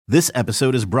This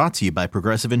episode is brought to you by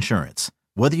Progressive Insurance.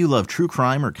 Whether you love true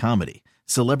crime or comedy,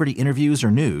 celebrity interviews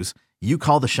or news, you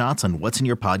call the shots on what's in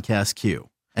your podcast queue.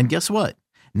 And guess what?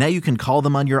 Now you can call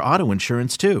them on your auto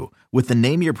insurance too with the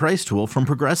Name Your Price tool from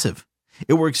Progressive.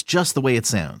 It works just the way it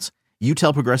sounds. You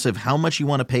tell Progressive how much you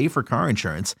want to pay for car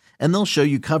insurance, and they'll show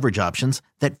you coverage options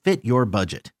that fit your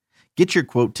budget. Get your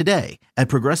quote today at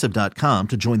Progressive.com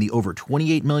to join the over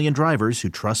 28 million drivers who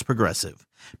trust Progressive.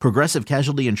 Progressive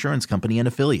Casualty Insurance Company and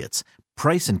Affiliates.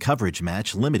 Price and coverage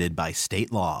match limited by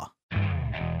state law.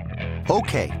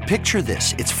 Okay, picture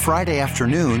this. It's Friday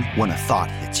afternoon when a thought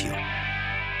hits you.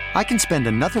 I can spend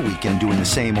another weekend doing the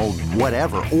same old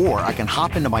whatever, or I can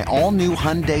hop into my all-new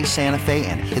Hyundai Santa Fe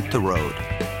and hit the road.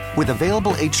 With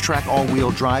available H-Track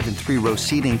all-wheel drive and 3-row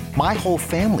seating, my whole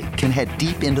family can head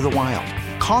deep into the wild.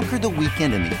 Conquer the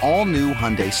weekend in the all-new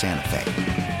Hyundai Santa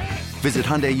Fe. Visit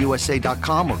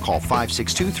HyundaiUSA.com or call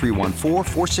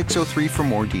 562-314-4603 for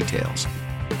more details.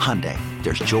 Hyundai,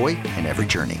 there's joy in every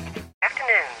journey.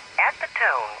 Afternoon, at the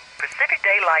tone, Pacific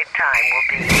Daylight Time will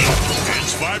be...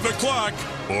 It's 5 o'clock,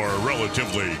 or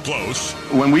relatively close.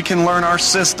 When we can learn our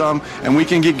system and we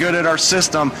can get good at our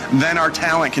system, then our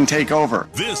talent can take over.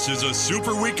 This is a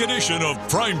super week edition of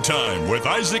Prime Time with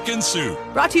Isaac and Sue.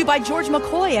 Brought to you by George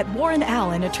McCoy at Warren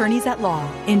Allen, attorneys at law.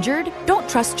 Injured? Don't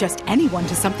trust just anyone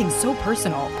to something so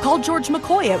personal. Call George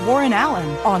McCoy at Warren Allen.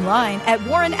 Online at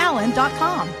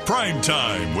warrenallen.com. Prime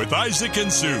Time with Isaac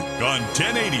and Sue on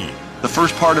 1080. The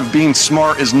first part of being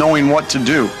smart is knowing what to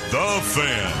do. The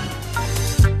Fan.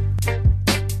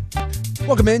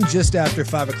 Welcome in just after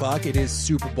 5 o'clock. It is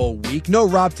Super Bowl week. No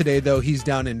Rob today, though. He's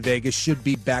down in Vegas. Should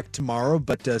be back tomorrow.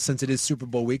 But since it is Super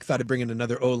Bowl week, thought I'd bring in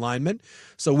another O-lineman.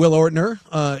 So Will Ortner,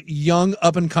 young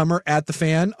up-and-comer at the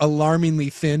Fan, alarmingly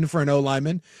thin for an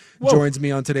O-lineman, joins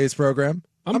me on today's program.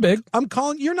 I'm big. I'm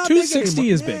calling you're not 260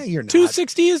 big is anymore. big. Yeah, you're not.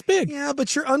 260 is big. Yeah,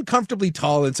 but you're uncomfortably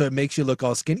tall, and so it makes you look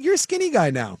all skinny. You're a skinny guy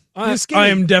now. You're skinny. I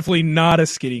am definitely not a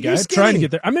skinny guy. You're I'm trying to skinny.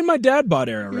 get there. I'm in my dad bod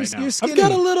era right now. You're skinny. I've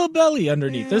got a little belly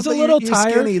underneath. Yeah, There's a but little you're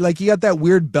tire. skinny. Like you got that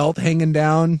weird belt hanging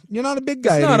down. You're not a big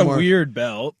guy It's not anymore. a weird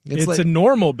belt. It's like- a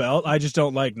normal belt. I just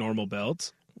don't like normal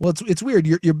belts. Well, it's weird.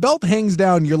 Your belt hangs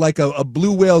down. You're like a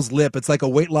blue whale's lip. It's like a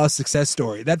weight loss success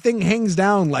story. That thing hangs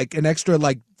down like an extra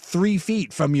 3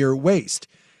 feet from your waist.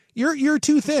 You're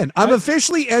too thin. I've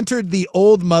officially entered the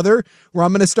old mother where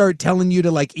I'm going to start telling you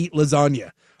to eat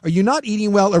lasagna. Are you not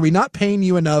eating well? Are we not paying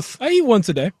you enough? I eat once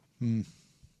a day.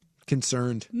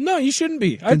 Concerned. No, you shouldn't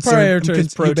be. I Concerned.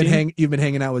 prioritize protein. You've been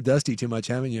hanging out with Dusty too much,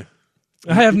 haven't you?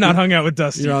 I have not hung out with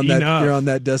Dusty You're on enough.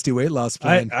 that Dusty weight loss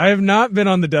plan. I have not been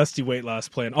on the Dusty weight loss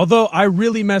plan. Although I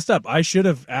really messed up. I should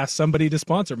have asked somebody to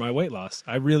sponsor my weight loss.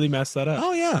 I really messed that up.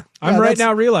 Oh yeah, I'm right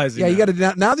now realizing. Yeah, you got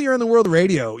to now that you're in the world of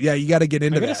radio. Yeah, you got to get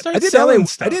into I gotta that. start selling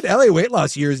stuff. I did LA weight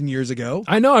loss years and years ago.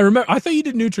 I know. I remember. I thought you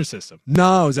did Nutrisystem.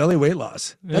 No, it was LA weight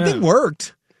loss. That thing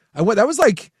worked. That was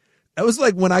like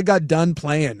when I got done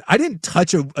playing. I didn't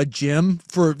touch a gym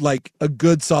for a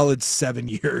good solid 7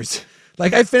 years.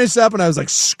 I finished up and I was like,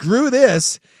 screw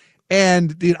this.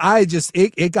 And dude,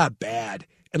 it got bad.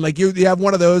 And you have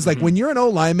one of those, when you're an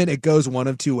O-lineman, it goes one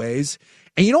of two ways.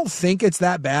 And you don't think it's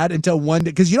that bad until one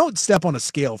day, because you don't step on a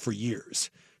scale for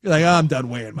years. You're like, oh, I'm done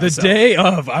weighing myself. The day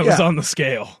of, I was on the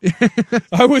scale.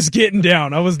 I was getting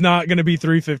down. I was not going to be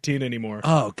 315 anymore.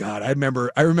 Oh God. I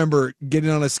remember getting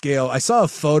on a scale. I saw a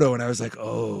photo and I was like,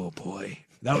 oh boy,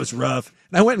 that was rough.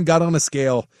 And I went and got on a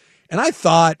scale. And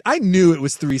I knew it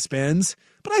was 3 spins,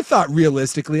 but I thought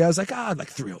realistically, I was like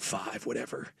 305,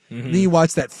 whatever. Mm-hmm. And then you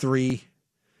watch that 3,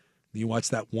 then you watch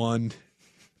that 1, and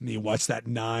then you watch that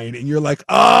 9, and you're like,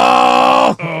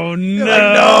 oh no. You're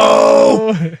like,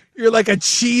 no. You're like a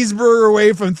cheeseburger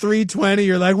away from 320.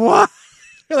 You're like, what?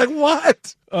 You're like,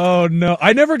 what? Oh, no.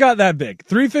 I never got that big.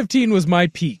 315 was my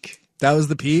peak. That was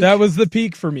the peak? That was the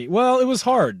peak for me. Well, it was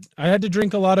hard. I had to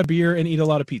drink a lot of beer and eat a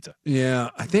lot of pizza. Yeah,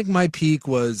 I think my peak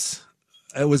was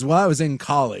while I was in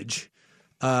college.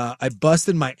 I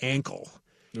busted my ankle.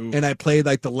 Oof. And I played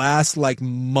the last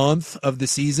month of the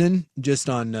season just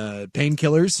on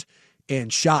painkillers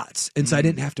and shots. And so I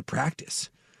didn't have to practice.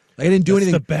 I didn't do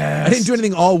anything. The best. I didn't do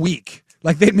anything all week.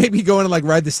 They'd make me go in and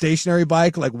ride the stationary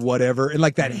bike, whatever. And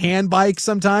that hand bike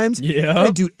sometimes. Yeah. I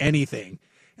didn't do anything.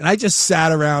 And I just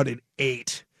sat around and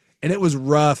ate. And it was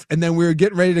rough. And then we were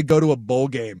getting ready to go to a bowl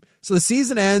game. So the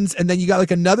season ends, and then you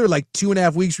got another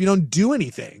 2.5 weeks where you don't do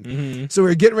anything. Mm-hmm. So we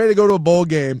were getting ready to go to a bowl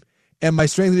game, and my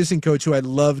strength and conditioning coach, who I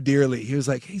love dearly, he was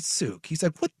like, "Hey, Suk," he's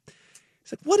like, "What?"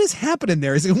 He's like, "What is happening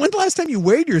there?" He's like, "When's the last time you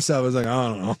weighed yourself?" I was like, "I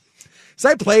don't know." So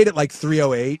I played at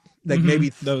 308, Like maybe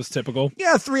that was typical.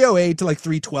 Yeah, 308 to like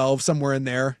 312, somewhere in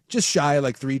there, just shy of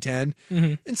like 310.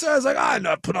 And so I was like,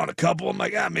 I put on a couple. I'm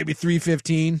like, maybe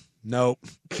 315. Nope.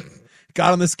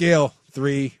 Got on the scale,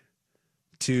 3,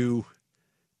 2,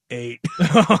 8.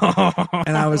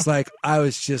 And I was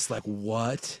just like,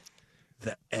 what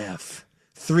the F?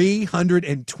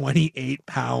 328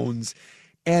 pounds.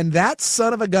 And that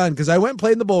son of a gun, because I went and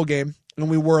played in the bowl game, and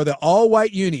we wore the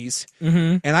all-white unis,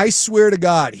 and I swear to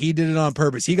God, he did it on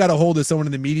purpose. He got a hold of someone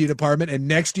in the media department, and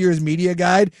next year's media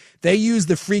guide, they used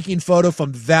the freaking photo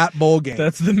from that bowl game.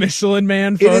 That's the Michelin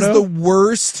Man photo? It is the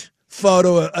worst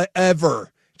photo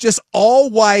ever. Just all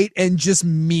white and just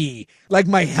me. Like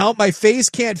my face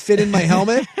can't fit in my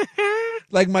helmet.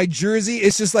 Like my jersey,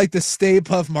 it's just like the Stay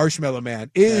Puft Marshmallow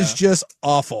Man. It is just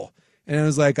awful. And I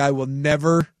was like, I will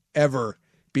never, ever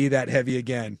be that heavy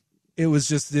again. It was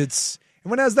just, and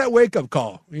when it has that wake up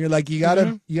call, you're like, you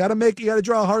gotta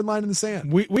draw a hard line in the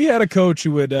sand. We had a coach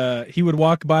who would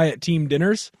walk by at team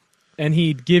dinners, and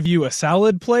he'd give you a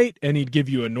salad plate and he'd give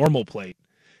you a normal plate.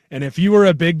 And if you were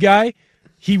a big guy,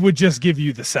 he would just give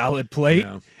you the salad plate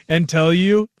and tell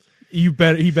you, he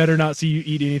better not see you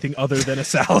eat anything other than a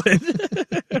salad.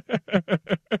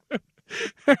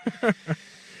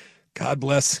 God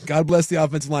bless the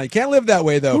offensive line. You can't live that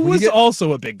way though. Who was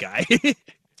also a big guy.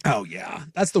 Oh yeah,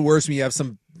 that's the worst when you have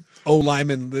some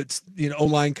O-lineman that's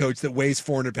O-line coach that weighs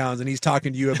 400 pounds and he's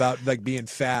talking to you about like being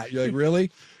fat. You're like, really?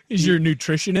 He's your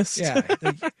nutritionist.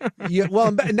 Yeah.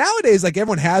 Well, nowadays, like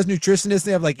everyone has nutritionists.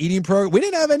 They have like eating program. We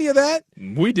didn't have any of that.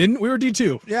 We didn't. We were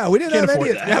D2. Yeah, we didn't have any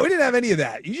of that. Yeah, we didn't have any of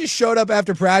that. You just showed up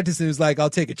after practice and it was like, I'll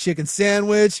take a chicken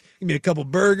sandwich, give me a couple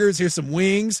burgers, here's some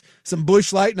wings, some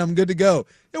Busch Light, and I'm good to go.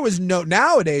 There was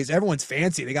nowadays, everyone's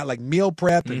fancy. They got like meal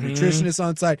prep and nutritionists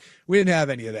on site. We didn't have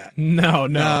any of that. No.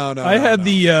 I had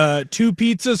the 2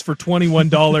 pizzas for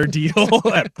 $21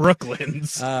 deal at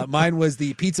Brooklyn's. Mine was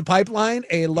the pizza pipeline,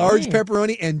 a large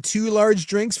pepperoni, and 2 large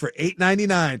drinks for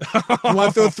 $8.99. You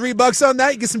want to throw $3 on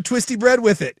that? You get some twisty bread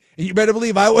with it. And you better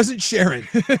believe I wasn't sharing.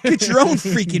 Get your own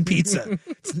freaking pizza.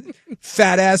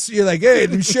 Fat ass, you're like, hey,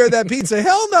 didn't share that pizza.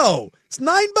 Hell no. It's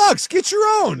 $9. Get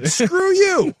your own. Screw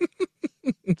you.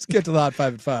 Let's get to the Hot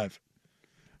 5 at 5.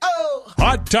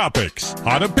 Hot topics,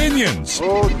 hot opinions.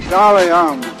 Oh, golly,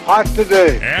 I'm hot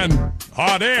today. And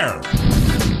hot air.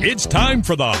 It's time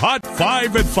for the Hot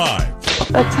 5 at 5.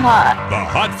 That's hot. The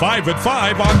Hot 5 at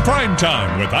 5 on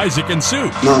Primetime with Isaac and Sue.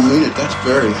 No, I mean it. That's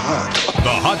very hot. The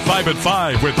Hot 5 at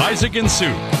 5 with Isaac and Sue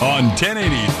on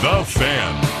 1080 The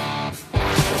Fan.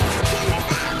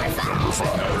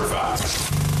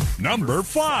 Number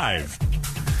 5.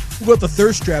 About the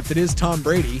thirst trap that is Tom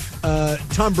Brady.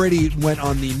 Tom Brady went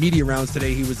on the media rounds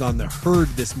today. He was on the Herd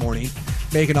this morning,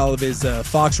 making all of his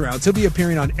Fox rounds. He'll be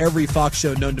appearing on every Fox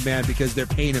show known to man because they're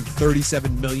paying him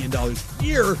 $37 million a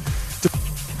year.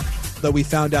 Though we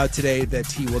found out today that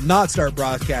he will not start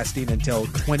broadcasting until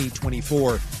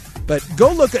 2024. But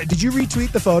go look at. Did you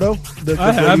retweet the photo?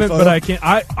 I haven't, but I can't.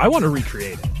 I want to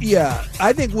recreate it. Yeah,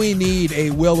 I think we need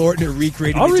a Will Orton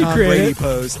recreating the Tom Brady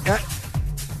pose.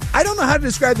 I don't know how to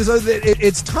describe this.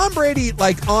 It's Tom Brady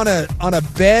like on a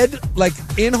bed, like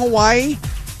in Hawaii,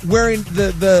 wearing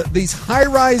these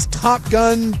high-rise Top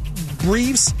Gun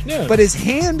briefs, but his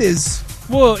hand is.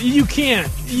 Well, you can't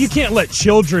let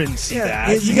children see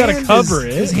that. You got to cover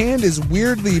it. His hand is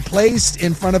weirdly placed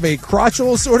in front of a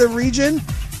crotchal sort of region,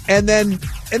 and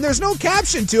there's no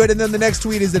caption to it. And then the next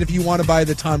tweet is that if you want to buy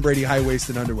the Tom Brady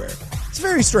high-waisted underwear, it's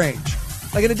very strange.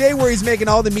 Like in a day where he's making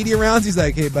all the media rounds, he's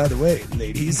like, hey, by the way,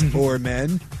 ladies or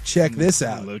men, check this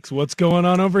out. Looks what's going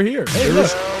on over here. Hey,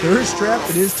 thirst trap,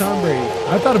 it is Tom Brady.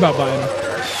 I thought about buying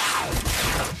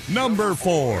him. Number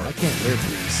 4. I can't wear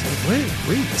briefs. Wear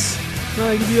briefs. No,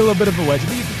 I give you a little bit of a wedge.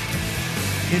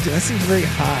 Andrew, that seems very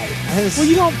high. Well,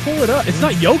 you don't pull it up. It's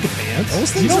not yoga pants.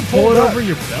 Those things you don't pull it over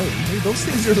your belly. Those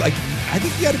things are like, I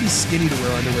think you got to be skinny to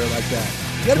wear underwear like that.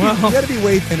 You got to be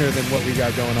way thinner than what we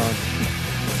got going on.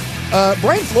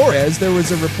 Brian Flores, there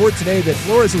was a report today that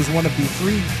Flores was one of the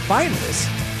 3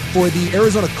 finalists for the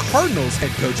Arizona Cardinals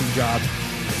head coaching job.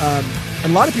 A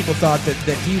lot of people thought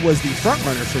that he was the front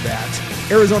runner for that.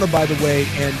 Arizona, by the way,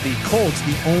 and the Colts,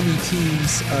 the only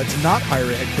teams to not hire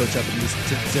a head coach up to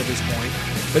this point.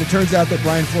 But it turns out that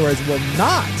Brian Flores will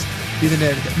not be the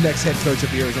next head coach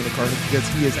of the Arizona Cardinals because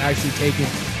he has actually taken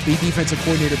the defensive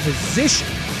coordinator position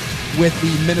with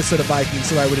the Minnesota Vikings.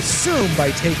 So I would assume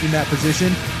by taking that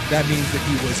position, that means that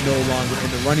he was no longer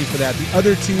in the running for that. The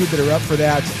other 2 that are up for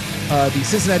that, the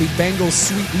Cincinnati Bengals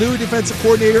Sweet Lou defensive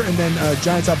coordinator and then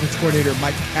Giants offensive coordinator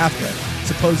Mike Kafka,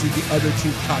 supposedly the other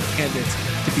 2 top candidates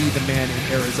to be the man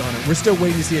in Arizona. We're still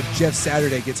waiting to see if Jeff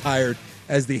Saturday gets hired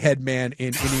as the head man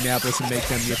in Indianapolis and make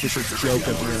them the official joke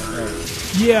of the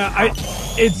NFL. Yeah,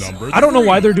 I don't know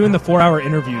why they're doing the 4-hour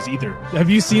interviews either.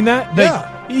 Have you seen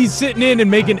that? He's sitting in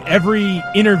and making every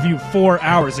interview 4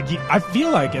 hours. Like I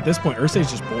feel like at this point,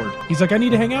 Irsay's just bored. He's like, I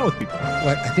need to hang out with people.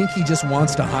 Like, I think he just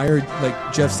wants to hire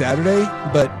like Jeff Saturday,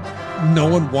 but no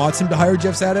one wants him to hire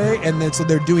Jeff Saturday, and then so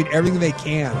they're doing everything they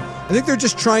can. I think they're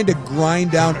just trying to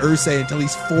grind down Irsay until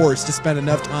he's forced to spend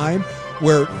enough time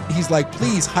where he's like,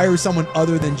 please hire someone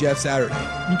other than Jeff Saturday.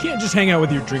 You can't just hang out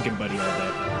with your drinking buddy all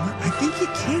day. I think you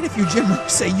can if you're Jim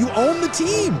Irsay. You own the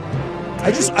team.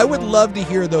 I would love to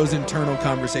hear those internal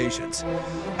conversations.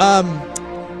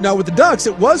 Now with the Ducks,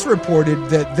 it was reported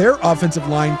that their offensive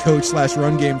line coach /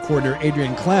 run game coordinator,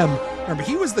 Adrian Clem, remember,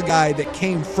 he was the guy that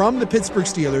came from the Pittsburgh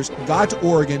Steelers, got to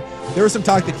Oregon. There was some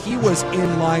talk that he was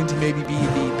in line to maybe be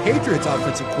the Patriots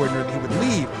offensive coordinator, that he would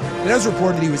leave. And it was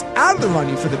reported that he was out of the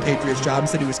running for the Patriots job and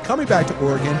said he was coming back to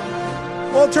Oregon.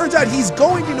 Well, it turns out he's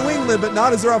going to New England, but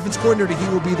not as their offensive coordinator. He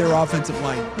will be their offensive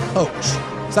line coach.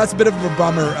 So that's a bit of a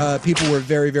bummer. People were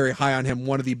very, very high on him.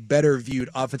 One of the better viewed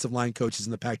offensive line coaches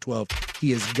in the Pac-12.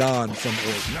 He is gone from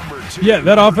Oregon. Yeah,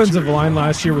 that offensive line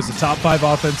last year was the top 5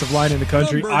 offensive line in the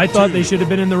country. I thought they should have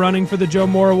been in the running for the Joe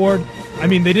Moore Award. I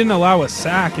mean, they didn't allow a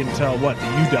sack until, the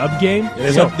UW game?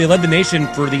 Yeah, they led the nation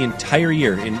for the entire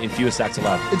year in fewest sacks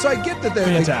allowed. And so I get that they're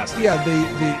fantastic.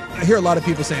 I hear a lot of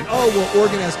people saying, oh, well,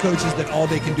 Oregon has coaches that all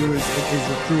they can do is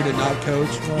recruit and not coach.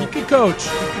 Well, you could coach.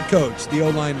 The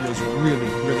O-line was really,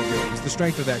 really good. It was the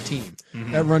strength of that team.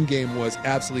 Mm-hmm. That run game was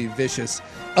absolutely vicious.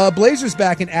 Blazers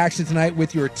back in action tonight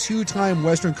with your 2-time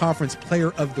Western Conference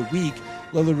Player of the Week.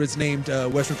 Lillard was named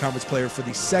Western Conference Player for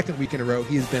the 2nd week in a row.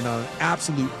 He has been on an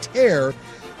absolute tear.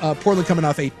 Portland coming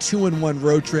off a 2-1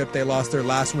 road trip. They lost their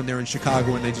last one there in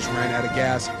Chicago and they just ran out of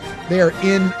gas. They are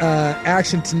in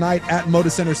action tonight at Moda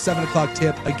Center, 7 o'clock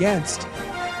tip against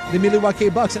the Milwaukee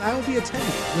Bucks, and I will be attending.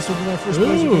 This will be my first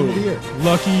Blazer game of the year.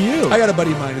 Lucky you. I got a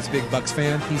buddy of mine who's a big Bucks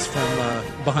fan. He's from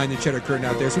behind the Cheddar Curtain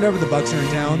out there. So whenever the Bucks are in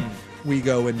town, we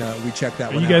go and we check that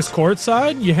one out. Are you guys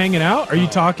courtside? You hanging out? Are you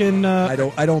talking? I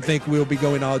don't think we'll be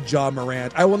going all Ja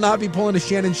Morant. I will not be pulling a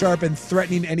Shannon Sharp and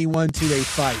threatening anyone to a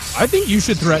fight. I think you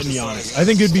should threaten Giannis. I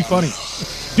think it'd be funny.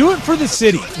 Do it for the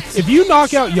city. If you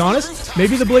knock out Giannis,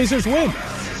 maybe the Blazers win.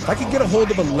 If I could get a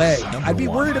hold of a leg, I'd be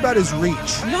worried about his reach.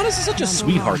 Giannis is such a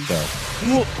sweetheart, though.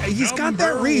 Well, he's got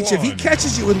that reach. If he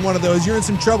catches you with one of those, you're in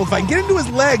some trouble. If I can get into his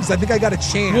legs, I think I got a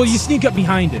chance. Well, you sneak up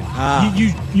behind him.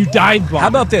 You dive bomb. How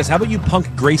about this? How about you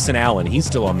punk Grayson Allen? He's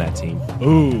still on that team.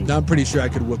 Ooh. I'm pretty sure I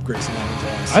could whoop Grayson Allen's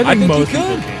ass. I think most people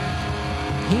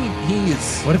can. He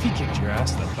is. What if he kicked your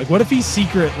ass, though? Like, what if he's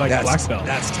secret, black belt?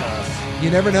 That's tough.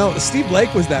 You never know. Steve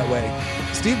Blake was that way.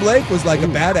 Steve Blake was like a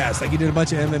badass. Like, he did a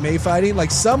bunch of MMA fighting.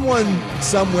 Like, someone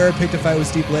somewhere picked a fight with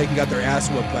Steve Blake and got their ass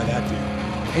whooped by that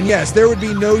dude. And yes, there would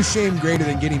be no shame greater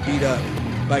than getting beat up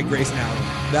by Grayson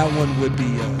Allen. That one would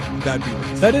be, that'd be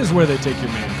rough. That is where they take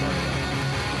your man card.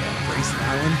 Yeah, Grayson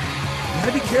Allen. You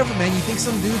gotta be careful, man. You think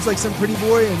some dude's like some pretty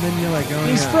boy, and then you're like, oh,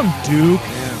 he's from Duke.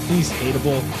 Yeah. He's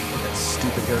hateable. That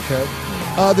stupid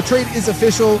haircut. The trade is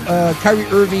official. Kyrie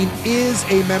Irving is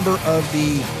a member of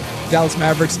the Dallas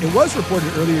Mavericks. It was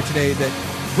reported earlier today that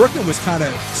Brooklyn was kind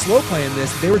of slow playing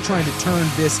this. They were trying to turn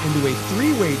this into a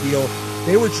 3-way deal.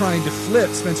 They were trying to flip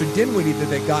Spencer Dinwiddie that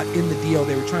they got in the deal.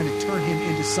 They were trying to turn him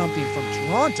into something from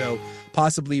Toronto,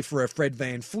 possibly for a Fred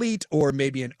VanVleet or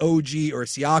maybe an OG or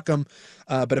Siakam.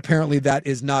 But apparently that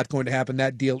is not going to happen.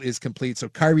 That deal is complete. So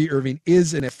Kyrie Irving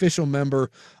is an official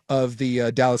member of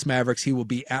the Dallas Mavericks. He will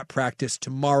be at practice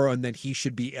tomorrow, and then he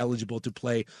should be eligible to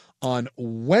play on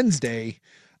Wednesday,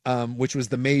 which was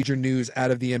the major news out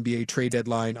of the NBA trade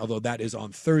deadline, although that is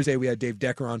on Thursday. We had Dave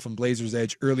Decker on from Blazers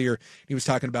Edge earlier. He was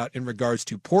talking about in regards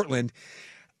to Portland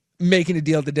making a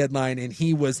deal at the deadline, and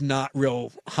he was not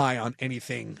real high on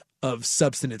anything of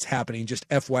substance happening. Just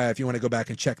FYI, if you want to go back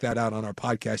and check that out on our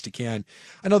podcast, you can.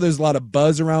 I know there's a lot of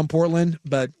buzz around Portland,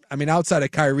 but I mean, outside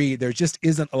of Kyrie, there just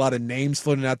isn't a lot of names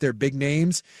floating out there, big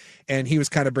names. And he was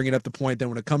kind of bringing up the point that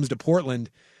when it comes to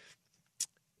Portland,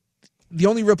 the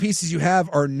only real pieces you have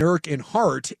are Nurk and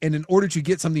Hart, and in order to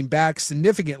get something back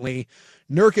significantly,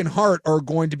 Nurk and Hart are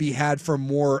going to be had for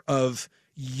more of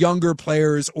younger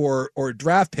players or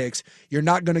draft picks. You're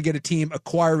not going to get a team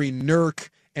acquiring Nurk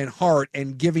and Hart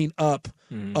and giving up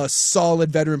a solid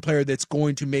veteran player that's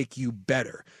going to make you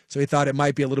better. So he thought it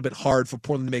might be a little bit hard for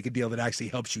Portland to make a deal that actually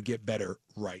helps you get better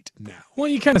right now. Well,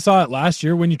 you kind of saw it last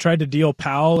year when you tried to deal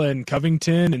Powell and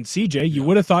Covington and CJ. You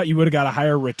would have thought you would have got a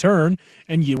higher return,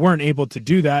 and you weren't able to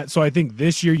do that. So I think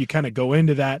this year you kind of go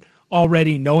into that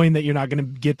already knowing that you're not going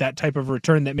to get that type of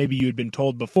return that maybe you had been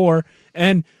told before.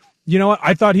 And You know what?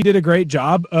 I thought he did a great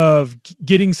job of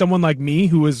getting someone like me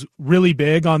who was really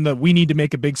big on we need to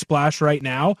make a big splash right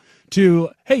now to,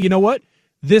 hey, you know what?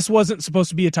 This wasn't supposed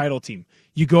to be a title team.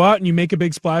 You go out and you make a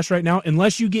big splash right now,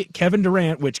 unless you get Kevin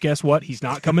Durant, which guess what? He's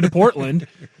not coming to Portland.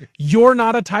 You're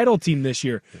not a title team this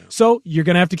year. Yeah. So you're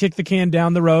going to have to kick the can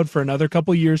down the road for another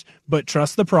couple years, but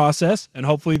trust the process, and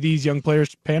hopefully these young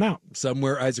players pan out.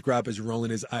 Somewhere Isaac Ropp is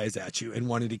rolling his eyes at you and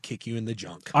wanting to kick you in the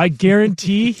junk. I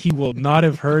guarantee he will not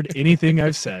have heard anything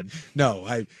I've said. No,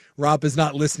 Ropp is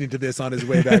not listening to this on his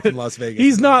way back from Las Vegas.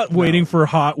 He's not waiting for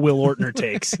hot Will Ortner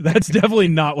takes. That's definitely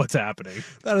not what's happening.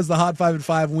 That is the Hot 5 at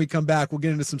 5. When we come back, we'll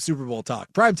get into some Super Bowl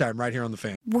talk. Primetime right here on The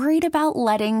Fan. Worried about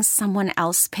letting someone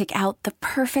else pick out the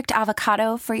perfect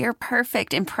avocado for your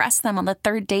perfect impress them on the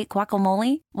third date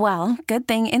guacamole? Well, good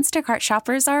thing Instacart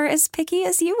shoppers are as picky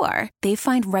as you are. They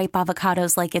find ripe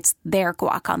avocados like it's their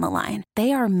guac on the line.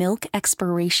 They are milk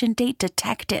expiration date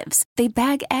detectives. They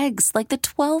bag eggs like the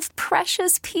 12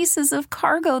 precious pieces of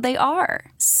cargo they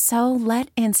are. So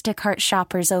let Instacart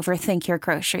shoppers overthink your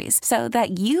groceries so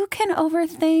that you can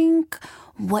overthink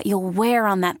what you'll wear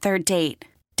on that third date.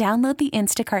 Download the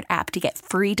Instacart app to get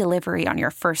free delivery on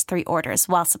your first 3 orders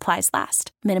while supplies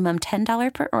last. Minimum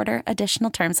 $10 per order.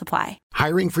 Additional terms apply.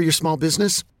 Hiring for your small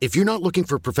business? If you're not looking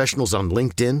for professionals on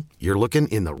LinkedIn, you're looking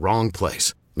in the wrong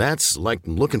place. That's like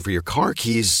looking for your car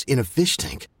keys in a fish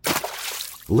tank.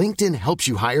 LinkedIn helps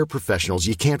you hire professionals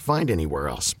you can't find anywhere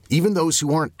else, even those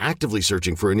who aren't actively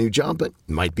searching for a new job but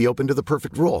might be open to the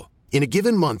perfect role. In a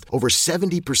given month, over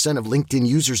 70% of LinkedIn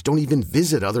users don't even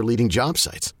visit other leading job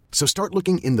sites. So start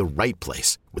looking in the right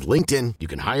place. With LinkedIn, you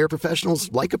can hire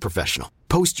professionals like a professional.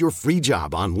 Post your free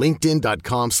job on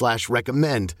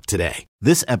linkedin.com/recommend today.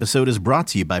 This episode is brought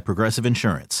to you by Progressive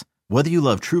Insurance. Whether you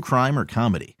love true crime or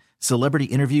comedy, celebrity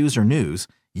interviews or news,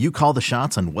 you call the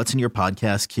shots on what's in your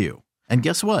podcast queue. And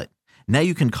guess what? Now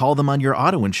you can call them on your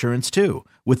auto insurance too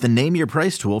with the Name Your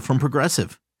Price tool from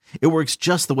Progressive. It works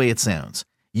just the way it sounds.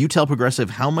 You tell Progressive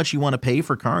how much you want to pay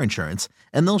for car insurance,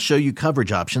 and they'll show you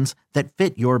coverage options that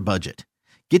fit your budget.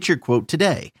 Get your quote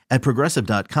today at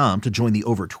Progressive.com to join the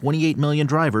over 28 million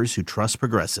drivers who trust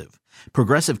Progressive.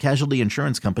 Progressive Casualty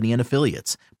Insurance Company and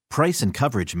Affiliates. Price and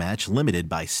coverage match limited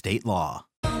by state law.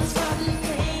 All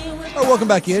right, welcome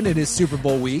back in. It is Super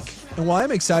Bowl week. And while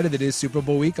I'm excited that it is Super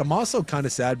Bowl week, I'm also kind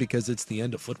of sad because it's the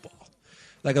end of football.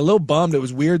 Like a little bummed. It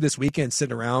was weird this weekend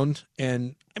sitting around,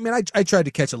 and I mean, I tried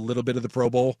to catch a little bit of the Pro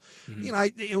Bowl. Mm-hmm. You know,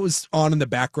 it was on in the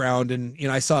background, and you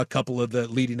know, I saw a couple of the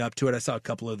leading up to it. I saw a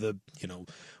couple of the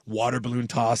water balloon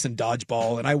toss and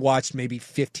dodgeball, and I watched maybe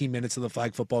 15 minutes of the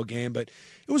flag football game. But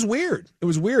it was weird. It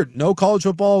was weird. No college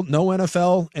football, no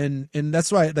NFL, and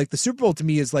that's why like the Super Bowl to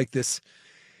me is like this.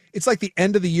 It's like the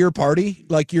end of the year party.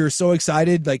 Like you're so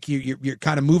excited, like you're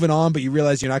kind of moving on, but you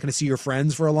realize you're not going to see your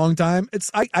friends for a long time.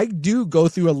 I do go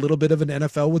through a little bit of an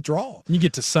NFL withdrawal. You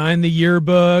get to sign the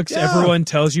yearbooks. Yeah. Everyone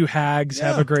tells you hags,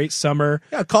 have a great summer.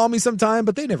 Yeah, call me sometime,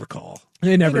 but they never call.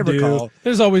 They never do. Call.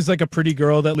 There's always like a pretty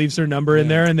girl that leaves her number in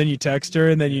there, and then you text her,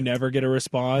 and then you never get a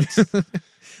response.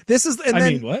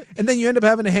 What? And then you end up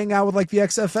having to hang out with like the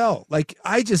XFL. Like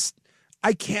I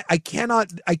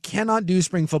cannot do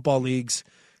spring football leagues.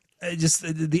 Just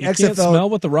the XFL. Can't smell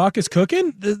what The Rock is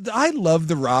cooking? I love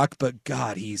The Rock, but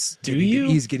God, he's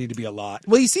getting to be a lot.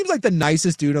 Well, he seems like the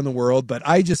nicest dude in the world, but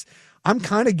I'm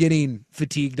kind of getting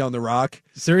fatigued on The Rock.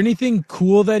 Is there anything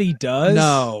cool that he does?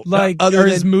 No. Like, are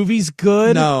his movies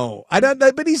good? No. I don't.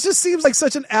 But he just seems like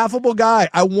such an affable guy.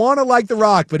 I want to like The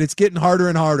Rock, but it's getting harder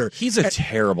and harder. He's a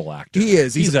terrible actor. He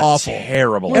is. He's awful.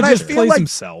 Terrible and actor. I feel like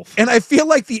himself. And I feel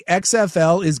like the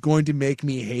XFL is going to make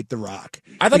me hate The Rock.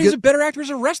 I thought he was a better actor as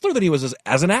a wrestler than he was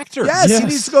as an actor. Yes, he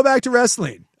needs to go back to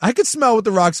wrestling. I could smell what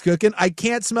The Rock's cooking. I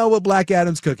can't smell what Black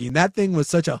Adam's cooking. That thing was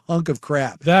such a hunk of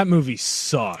crap. That movie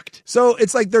sucked. So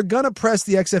it's like they're going to press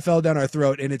the XFL down our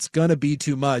throat, and it's going to be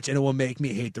too much, and it will make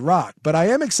me hate The Rock. But I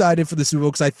am excited for the Super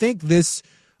Bowl because I think this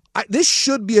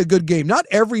should be a good game. Not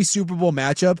every Super Bowl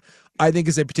matchup I think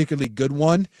is a particularly good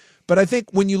one. But I think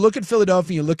when you look at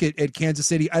Philadelphia, you look at Kansas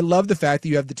City, I love the fact that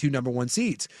you have the 2 number 1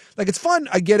 seeds. Like, it's fun.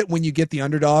 I get it when you get the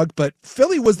underdog, but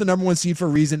Philly was the number 1 seed for a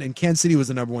reason, and Kansas City was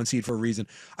the number 1 seed for a reason.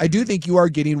 I do think you are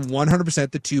getting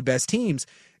 100% the 2 best teams.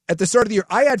 At the start of the year,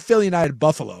 I had Philly and I had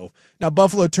Buffalo. Now,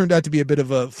 Buffalo turned out to be a bit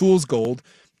of a fool's gold.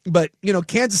 But,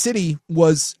 Kansas City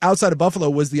was, outside of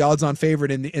Buffalo, was the odds-on favorite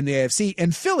in the AFC.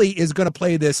 And Philly is going to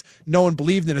play this no one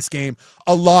believed in this game.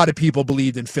 A lot of people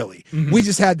believed in Philly. Mm-hmm. We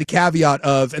just had the caveat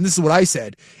of, and this is what I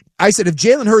said, I said, if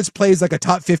Jalen Hurts plays like a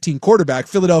top 15 quarterback,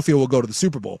 Philadelphia will go to the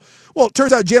Super Bowl. Well, it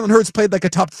turns out Jalen Hurts played like a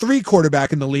top 3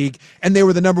 quarterback in the league, and they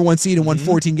were the number 1 seed and won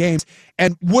 14 games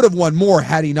and would have won more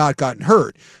had he not gotten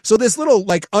hurt. So this little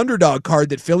like underdog card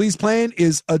that Philly's playing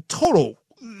is a total,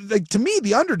 like, to me,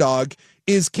 the underdog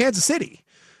is Kansas City.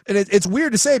 And it's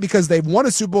weird to say because they've won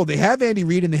a Super Bowl, they have Andy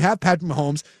Reid, and they have Patrick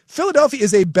Mahomes. Philadelphia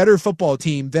is a better football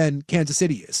team than Kansas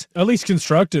City is. At least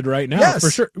constructed right now,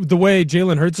 for sure. The way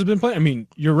Jalen Hurts has been playing, I mean,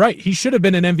 you're right. He should have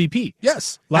been an MVP.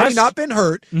 Yes. Had he not been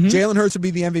hurt, Jalen Hurts would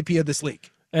be the MVP of this league.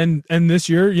 And this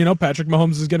year, Patrick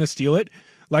Mahomes is going to steal it.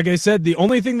 Like I said, the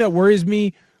only thing that worries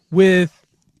me with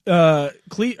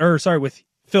with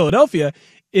Philadelphia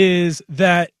is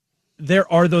that there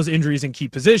are those injuries in key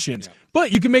positions. Yeah.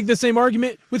 But you can make the same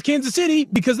argument with Kansas City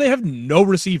because they have no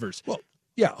receivers. Well,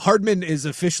 yeah, Hardman is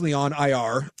officially on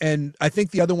IR, and I think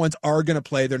the other ones are going to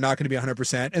play. They're not going to be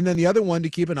 100%. And then the other one to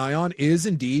keep an eye on is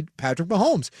indeed Patrick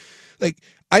Mahomes. Like,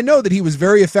 I know that he was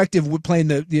very effective with playing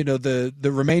the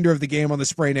remainder of the game on the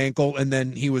sprained ankle, and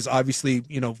then he was obviously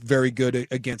very good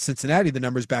against Cincinnati. The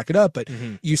numbers back it up, but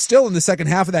you still in the second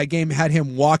half of that game had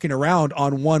him walking around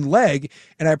on one leg.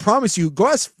 And I promise you, go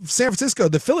ask San Francisco.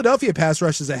 The Philadelphia pass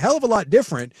rush is a hell of a lot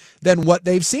different than what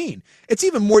they've seen. It's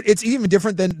even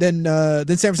different than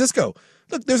San Francisco.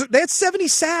 Look, they had 70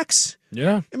 sacks.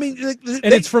 Yeah. I mean,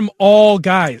 it's from all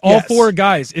guys, all 4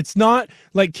 guys. It's not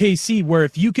like KC where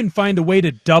if you can find a way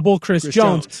to double Chris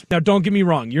Jones. Now, don't get me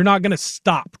wrong. You're not going to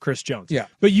stop Chris Jones. Yeah.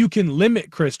 But you can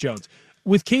limit Chris Jones.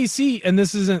 With KC, and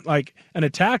this isn't like an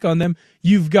attack on them,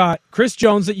 you've got Chris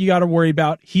Jones that you got to worry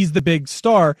about. He's the big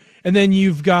star. And then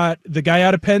you've got the guy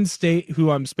out of Penn State,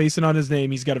 who I'm spacing on his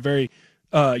name. He's got a very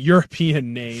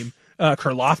European name.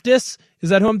 Karlaftis, is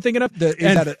that who I'm thinking of?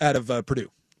 Out of Purdue.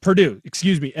 Purdue,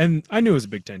 excuse me. And I knew it was a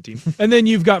Big Ten team. And then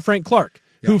you've got Frank Clark,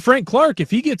 who Frank Clark,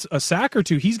 if he gets a sack or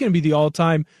two, he's going to be the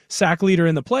all-time sack leader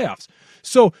in the playoffs.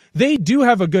 So they do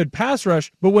have a good pass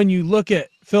rush, but when you look at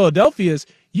Philadelphia's,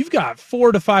 you've got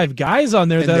 4 to 5 guys on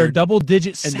there that are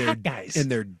double-digit sack guys.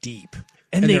 And they're deep.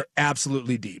 And they're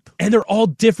absolutely deep. And they're all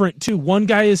different, too. One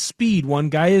guy is speed. One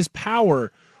guy is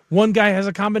power. One guy has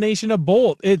a combination of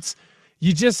both.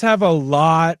 You just have a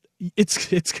lot.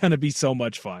 It's going to be so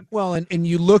much fun. Well, and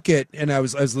you look at, and I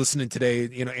was listening today,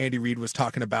 Andy Reid was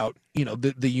talking about,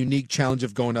 the unique challenge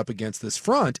of going up against this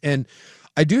front. And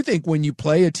I do think when you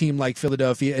play a team like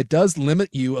Philadelphia, it does limit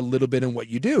you a little bit in what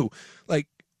you do. Like,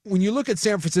 when you look at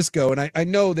San Francisco, and I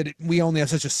know that we only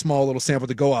have such a small little sample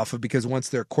to go off of because once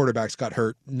their quarterbacks got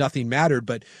hurt, nothing mattered.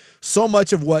 But so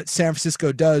much of what San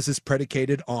Francisco does is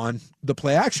predicated on the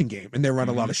play action game. And they run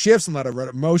a lot of shifts, a lot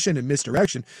of motion and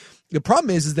misdirection. The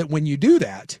problem is that when you do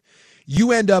that,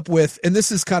 you end up with, and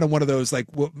this is kind of one of those, like,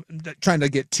 trying to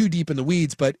get too deep in the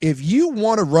weeds, but if you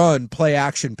want to run play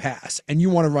action pass and you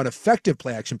want to run effective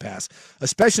play action pass,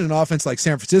 especially in an offense like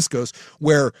San Francisco's,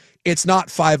 where it's not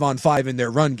 5-on-5 in their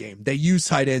run game, they use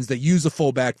tight ends, they use a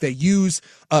fullback, they use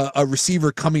a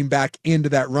receiver coming back into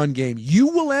that run game, you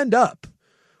will end up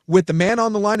with the man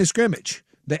on the line of scrimmage,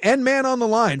 the end man on the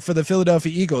line for the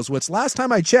Philadelphia Eagles, which last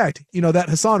time I checked, that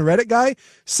Hassan Reddick guy,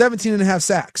 17.5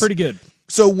 sacks. Pretty good.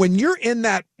 So when you're in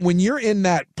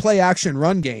that play action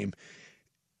run game,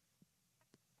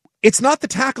 it's not the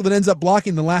tackle that ends up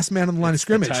blocking the last man on the line of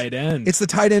scrimmage. The tight end. It's the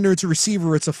tight end, or it's a receiver,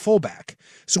 or it's a fullback.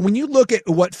 So when you look at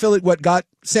what got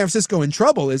San Francisco in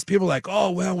trouble is people are like,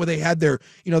 oh well, they had their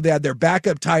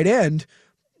backup tight end,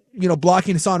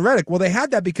 blocking Hassan Reddick. Well, they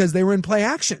had that because they were in play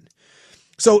action.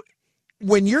 So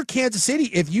when you're Kansas City,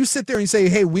 if you sit there and say,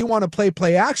 hey, we want to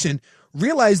play action,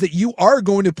 realize that you are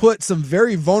going to put some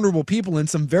very vulnerable people in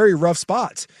some very rough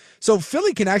spots. So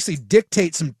Philly can actually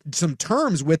dictate some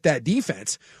terms with that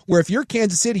defense, where if you're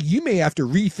Kansas City, you may have to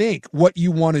rethink what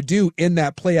you want to do in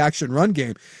that play action run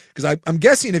game. Because I'm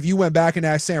guessing if you went back and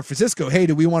asked San Francisco, hey,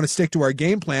 do we want to stick to our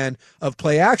game plan of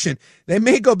play action? They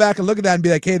may go back and look at that and be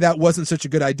like, hey, that wasn't such a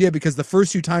good idea because the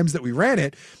first 2 times that we ran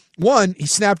it, one, he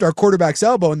snapped our quarterback's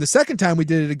elbow, and the second time we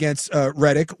did it against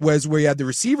Reddick was where he had the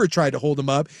receiver try to hold him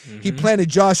up. He planted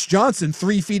Josh Johnson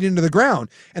 3 feet into the ground,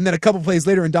 and then a couple plays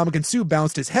later, Ndamukong Suh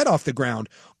bounced his head off the ground,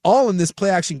 all in this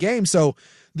play-action game. So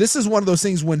this is one of those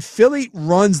things when Philly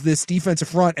runs this defensive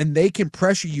front and they can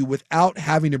pressure you without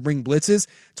having to bring blitzes.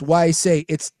 It's why I say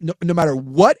it's no matter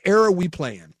what era we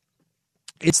play in,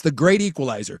 it's the great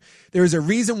equalizer. There is a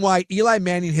reason why Eli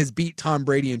Manning has beat Tom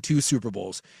Brady in 2 Super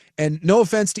Bowls. And no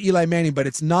offense to Eli Manning, but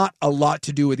it's not a lot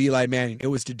to do with Eli Manning. It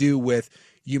was to do with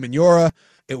Hugh Manura.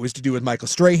 It was to do with Michael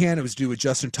Strahan. It was to do with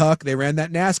Justin Tuck. They ran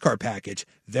that NASCAR package.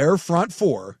 Their front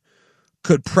 4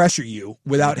 could pressure you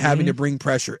without having to bring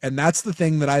pressure. And that's the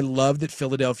thing that I love that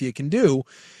Philadelphia can do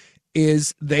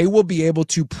is they will be able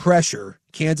to pressure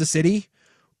Kansas City,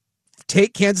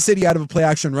 take Kansas City out of a play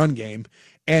action run game,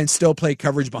 and still play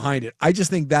coverage behind it. I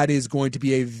just think that is going to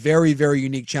be a very, very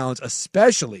unique challenge,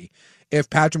 especially if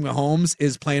Patrick Mahomes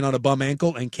is playing on a bum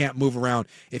ankle and can't move around.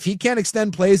 If he can't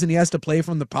extend plays and he has to play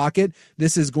from the pocket,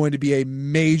 this is going to be a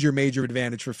major, major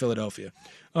advantage for Philadelphia.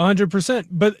 100%.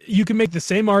 But you can make the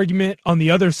same argument on the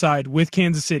other side with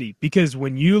Kansas City, because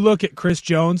when you look at Chris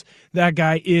Jones, that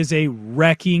guy is a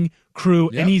wrecking crew,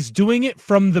 and he's doing it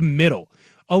from the middle.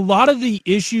 A lot of the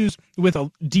issues with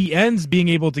DNs being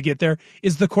able to get there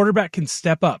is the quarterback can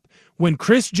step up. When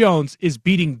Chris Jones is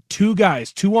beating two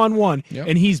guys 2-on-1,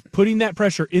 and he's putting that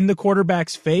pressure in the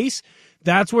quarterback's face,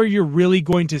 that's where you're really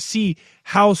going to see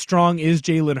how strong is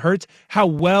Jalen Hurts, how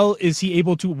well is he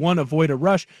able to, one, avoid a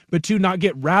rush, but two, not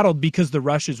get rattled because the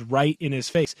rush is right in his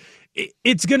face.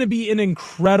 It's going to be an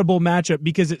incredible matchup,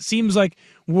 because it seems like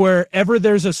wherever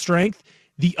there's a strength,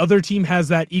 the other team has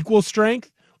that equal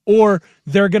strength, or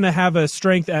they're going to have a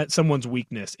strength at someone's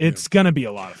weakness. It's going to be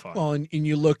a lot of fun. Well, and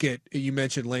you look at, you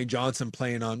mentioned Lane Johnson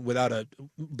playing on without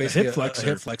basically hip flexor. A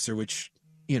hip flexor, which,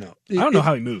 I don't know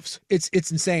how he moves. It's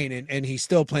insane, and he's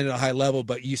still playing at a high level.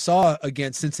 But you saw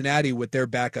against Cincinnati with their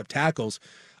backup tackles,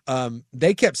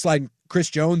 they kept sliding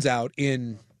Chris Jones out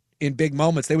in big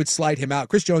moments. They would slide him out.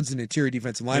 Chris Jones is an interior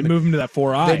defensive lineman. They'd move him to that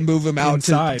 4-eye. They'd move him out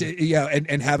inside.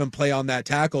 and have him play on that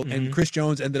tackle. Mm-hmm. And Chris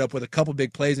Jones ended up with a couple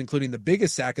big plays, including the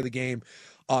biggest sack of the game,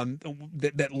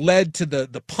 that led to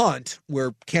the punt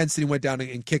where Kansas City went down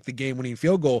and kicked the game-winning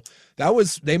field goal.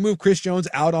 They moved Chris Jones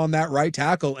out on that right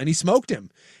tackle, and he smoked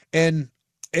him. And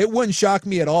it wouldn't shock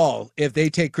me at all if they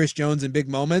take Chris Jones in big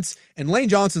moments. And Lane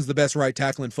Johnson's the best right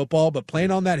tackle in football, but playing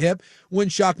on that hip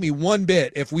wouldn't shock me one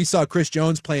bit if we saw Chris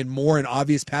Jones playing more in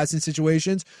obvious passing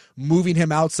situations, moving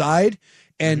him outside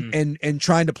and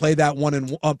trying to play that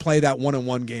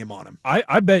one-on-one game on him.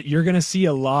 I bet you're going to see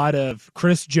a lot of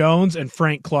Chris Jones and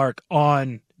Frank Clark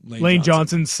on Lane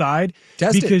Johnson's side,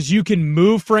 because you can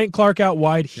move Frank Clark out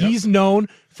wide. He's known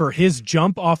for his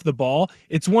jump off the ball.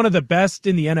 It's one of the best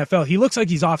in the NFL. He looks like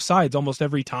he's offsides almost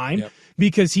every time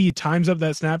because he times up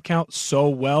that snap count so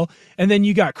well. And then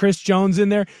you got Chris Jones in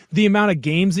there, the amount of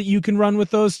games that you can run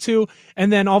with those two.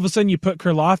 And then all of a sudden you put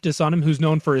Karlaftis on him, who's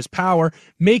known for his power,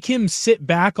 make him sit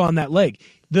back on that leg.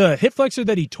 The hip flexor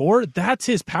that he tore, that's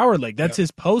his power leg. That's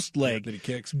his post leg. That he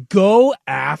kicks. Go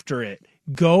after it.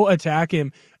 Go attack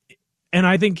him. And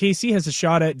I think KC has a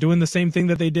shot at doing the same thing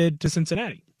that they did to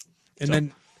Cincinnati.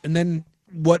 And then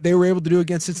what they were able to do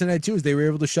against Cincinnati too is they were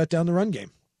able to shut down the run game,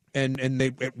 and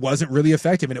it wasn't really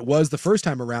effective, and it was the first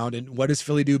time around. And what does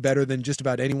Philly do better than just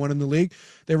about anyone in the league?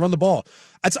 They run the ball.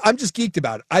 I'm just geeked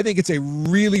about it. I think it's a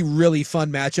really, really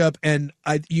fun matchup, and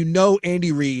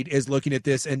Andy Reid is looking at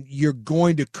this, and you're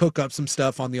going to cook up some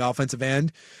stuff on the offensive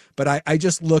end. But I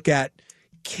just look at,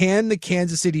 can the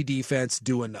Kansas City defense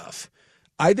do enough?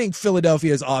 I think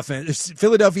Philadelphia's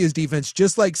defense,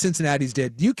 just like Cincinnati's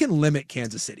did, you can limit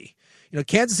Kansas City.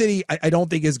 Kansas City, I don't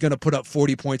think is going to put up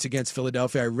 40 points against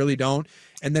Philadelphia. I really don't.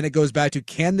 And then it goes back to,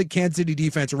 can the Kansas City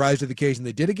defense rise to the occasion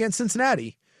they did against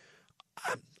Cincinnati?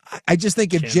 I just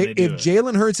think if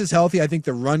Jalen Hurts is healthy, I think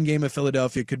the run game of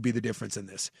Philadelphia could be the difference in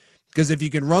this. Because if you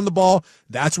can run the ball,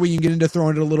 that's where you can get into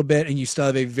throwing it a little bit, and you still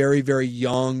have a very, very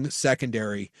young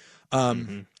secondary.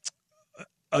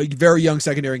 A very young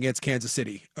secondary against Kansas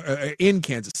City, in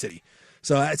Kansas City.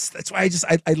 So that's why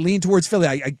I lean towards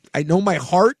Philly. I know my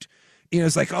heart,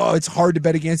 it's like, it's hard to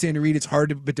bet against Andy Reid. It's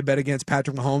hard to bet against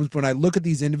Patrick Mahomes. But when I look at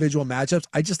these individual matchups,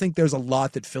 I just think there's a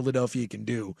lot that Philadelphia can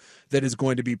do that is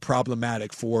going to be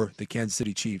problematic for the Kansas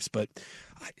City Chiefs. But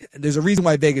there's a reason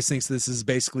why Vegas thinks this is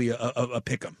basically a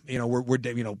pick 'em. We're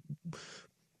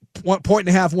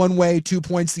 1.5 one way, 2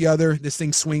 points the other. This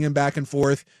thing swinging back and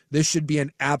forth. This should be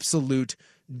an absolute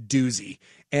doozy.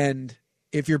 And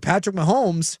if you're Patrick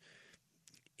Mahomes,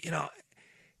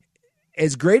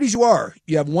 as great as you are,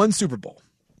 you have one Super Bowl,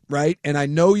 right? And I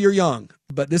know you're young,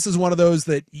 but this is one of those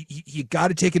that you got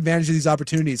to take advantage of these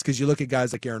opportunities, because you look at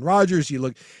guys like Aaron Rodgers, you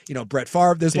look, Brett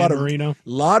Favre. There's a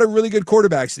lot of really good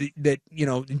quarterbacks that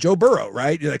Joe Burrow,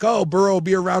 right? You're like, Burrow will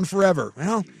be around forever.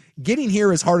 Well, getting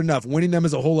here is hard enough. Winning them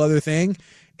is a whole other thing.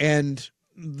 And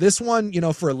this one,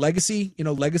 for a legacy,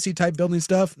 legacy type building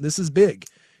stuff, this is big.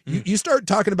 You start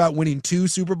talking about winning 2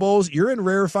 Super Bowls, you're in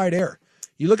rarefied air.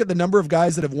 You look at the number of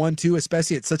guys that have won 2,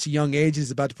 especially at such a young age.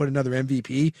 He's about to put another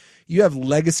MVP. You have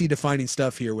legacy-defining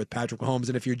stuff here with Patrick Mahomes.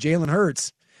 And if you're Jalen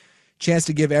Hurts, chance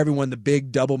to give everyone the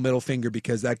big double middle finger,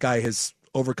 because that guy has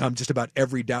overcome just about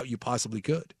every doubt you possibly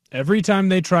could. Every time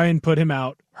they try and put him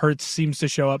out, Hurts seems to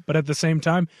show up. But at the same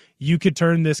time, you could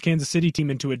turn this Kansas City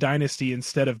team into a dynasty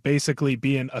instead of basically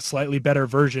being a slightly better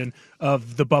version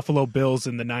of the Buffalo Bills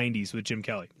in the 90s with Jim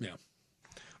Kelly. Yeah.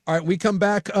 All right, we come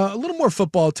back, a little more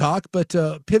football talk, but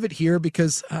pivot here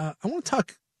because I want to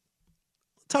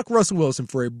talk Russell Wilson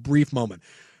for a brief moment.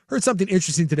 Heard something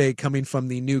interesting today coming from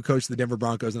the new coach of the Denver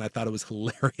Broncos, and I thought it was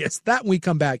hilarious. That when we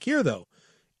come back here, though,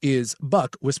 is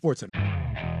Buck with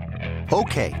SportsCenter.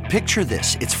 Okay, picture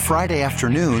this. It's Friday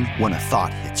afternoon when a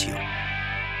thought hits you.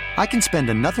 I can spend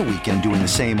another weekend doing the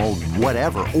same old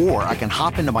whatever, or I can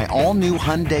hop into my all-new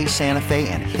Hyundai Santa Fe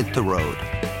and hit the road.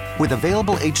 With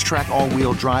available H-Track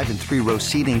all-wheel drive and 3-row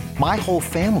seating, my whole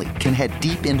family can head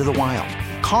deep into the wild.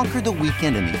 Conquer the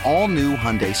weekend in the all-new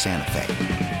Hyundai Santa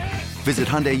Fe. Visit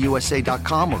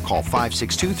HyundaiUSA.com or call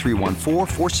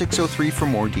 562-314-4603 for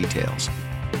more details.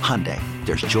 Hyundai,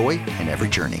 there's joy in every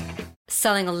journey.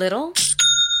 Selling a little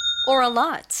or a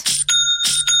lot?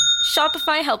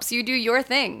 Shopify helps you do your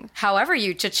thing, however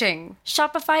you cha-ching.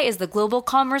 Shopify is the global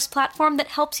commerce platform that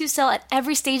helps you sell at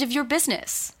every stage of your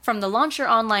business. From the launch your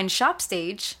online shop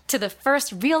stage, to the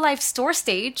first real-life store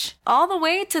stage, all the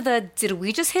way to the did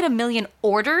we just hit 1 million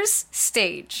orders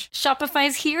stage.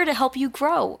 Shopify's here to help you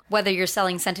grow. Whether you're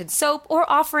selling scented soap or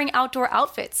offering outdoor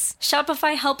outfits,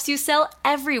 Shopify helps you sell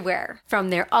everywhere. From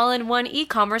their all-in-one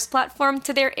e-commerce platform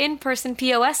to their in-person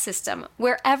POS system,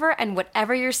 wherever and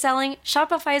whatever you're selling,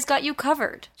 Shopify's got you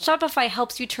covered. Shopify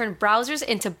helps you turn browsers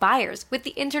into buyers with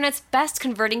the internet's best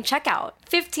converting checkout.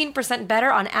 15%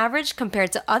 better on average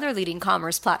compared to other leading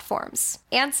commerce platforms.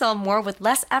 And sell more with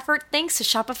less effort thanks to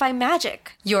Shopify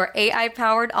Magic, your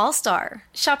AI-powered all-star.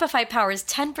 Shopify powers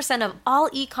 10% of all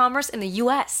e-commerce in the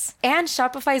U.S. And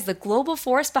Shopify is the global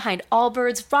force behind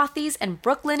Allbirds, Rothy's, and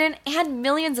Brooklinen, and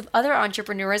millions of other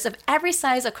entrepreneurs of every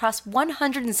size across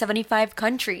 175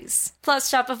 countries.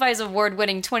 Plus, Shopify's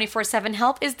award-winning 24/7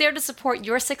 help is there to support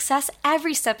your success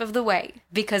every step of the way.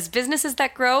 Because businesses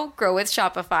that grow, grow with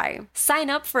Shopify. Sign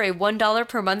up for a $1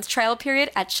 per month trial period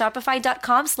at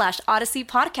shopify.com/Odyssey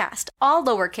Podcast, all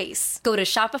lowercase. Go to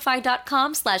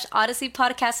shopify.com/Odyssey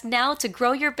Podcast now to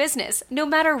grow your business, no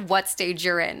matter what stage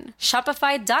you're in.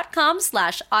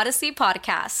 Shopify.com/Odyssey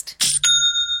Podcast.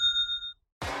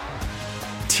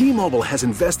 T-Mobile has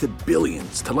invested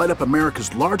billions to light up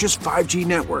America's largest 5G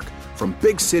network, from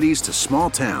big cities to small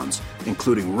towns,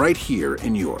 including right here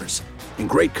in yours. And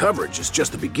great coverage is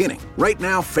just the beginning. Right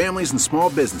now, families and small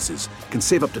businesses can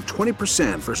save up to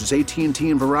 20% versus AT&T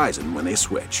and Verizon when they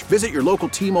switch. Visit your local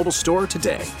T-Mobile store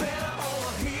today.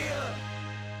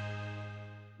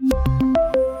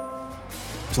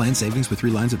 Plan savings with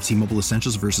 3 lines of T-Mobile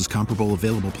Essentials versus comparable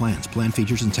available plans. Plan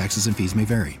features and taxes and fees may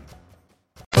vary.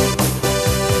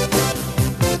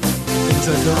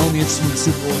 They're only interested in the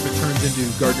Super Bowl if it turns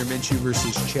into Gardner Minshew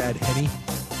versus Chad Henne.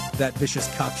 That vicious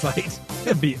cockfight.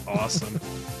 That'd be awesome.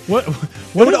 What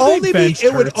would only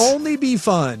be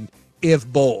fun if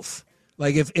both.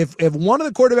 Like if one of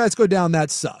the quarterbacks go down,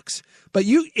 that sucks. But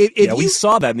we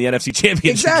saw that in the NFC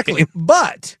Championship exactly. game.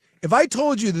 But if I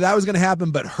told you that was going to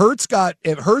happen, but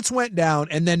if Hurts went down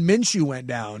and then Minshew went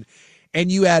down, and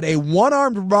you had a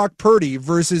one-armed Brock Purdy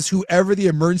versus whoever the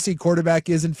emergency quarterback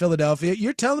is in Philadelphia,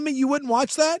 you're telling me you wouldn't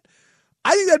watch that?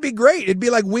 I think that'd be great. It'd be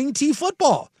like wing tee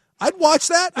football. I'd watch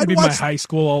that. It'd be my high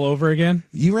school all over again.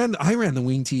 I ran the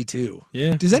wing tee too.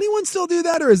 Yeah. Does anyone still do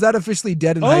that, or is that officially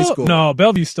dead in high school? No,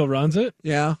 Bellevue still runs it.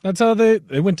 Yeah. That's how they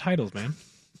win titles, man.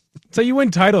 That's how you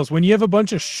win titles. When you have a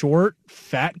bunch of short,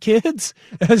 fat kids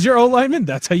as your O-lineman,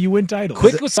 that's how you win titles.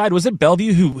 Quick aside, was it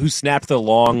Bellevue who snapped the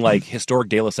long, historic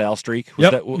De La Salle streak?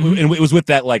 Yep. And it was with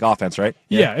that, offense, right?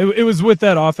 Yeah, it was with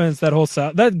that offense, that whole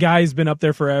that guy's been up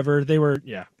there forever. They were,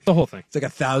 the whole thing. It's like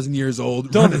 1,000 years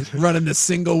old, running the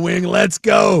single wing. Let's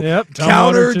go. Yep.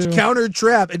 Counter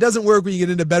trap. It doesn't work when you get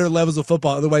into better levels of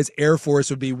football. Otherwise, Air Force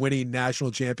would be winning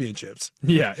national championships.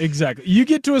 Yeah, exactly. You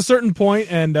get to a certain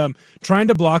point and trying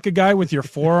to block a guy with your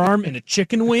forearm in a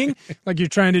chicken wing, like you're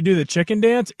trying to do the chicken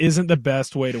dance, isn't the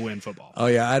best way to win football. Oh,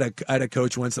 yeah. I had a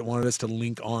coach once that wanted us to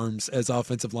link arms as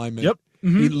offensive linemen. Yep.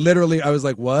 Mm-hmm. He literally, I was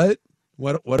like, what?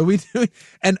 What are we doing?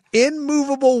 An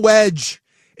immovable wedge.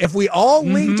 If we all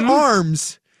linked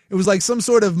arms, it was like some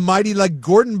sort of mighty, like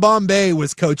Gordon Bombay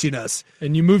was coaching us.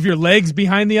 And you move your legs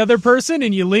behind the other person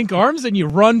and you link arms and you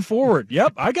run forward.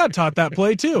 Yep, I got taught that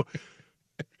play too.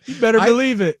 You better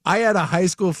believe it. I had a high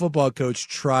school football coach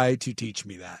try to teach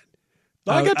me that.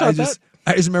 I got taught that.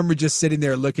 I just remember just sitting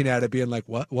there looking at it being like,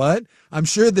 what? I'm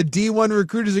sure the D1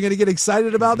 recruiters are going to get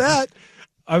excited about that.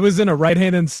 I was in a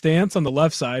right-handed stance on the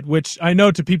left side, which I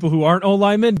know to people who aren't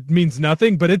O-linemen means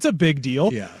nothing, but it's a big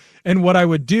deal. Yeah. And what I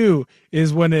would do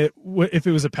is if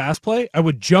it was a pass play, I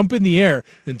would jump in the air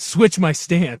and switch my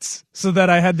stance so that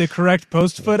I had the correct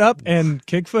post foot up and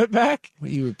kick foot back.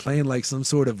 What, you were playing like some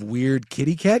sort of weird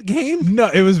kitty cat game? No,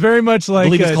 it was very much like I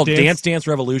believe it's called Dance Dance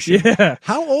Revolution. Yeah.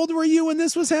 How old were you when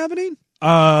this was happening?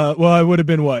 Well, I would have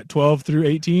been 12 through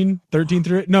 18, 13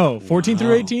 through 14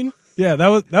 through 18. Yeah,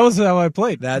 that was how I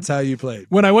played. That's how you played.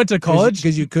 When I went to college,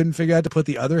 because you couldn't figure out to put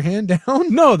the other hand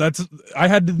down? No, I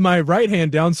had my right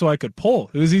hand down so I could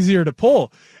pull. It was easier to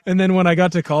pull. And then when I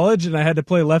got to college and I had to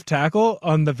play left tackle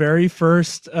on the very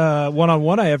first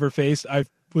one-on-one I ever faced, I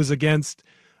was against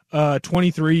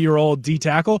 23-year-old D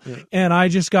tackle, and I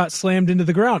just got slammed into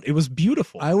the ground. It was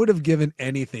beautiful. I would have given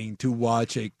anything to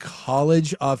watch a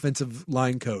college offensive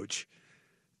line coach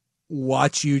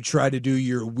watch you try to do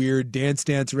your weird Dance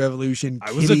Dance Revolution.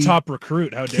 I was a top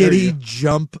recruit. How dare you? Kitty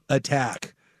jump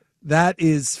attack. That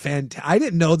is fantastic. I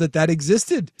didn't know that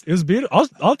existed. It was beautiful.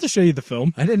 I'll have to show you the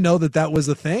film. I didn't know that was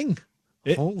a thing.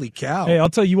 Holy cow. Hey, I'll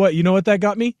tell you what. You know what that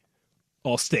got me?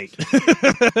 All-State.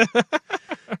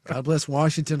 God bless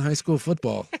Washington high school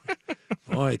football.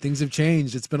 Boy, things have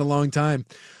changed. It's been a long time.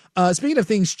 Speaking of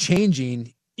things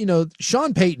changing,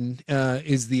 Sean Payton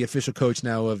is the official coach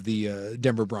now of the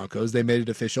Denver Broncos. They made it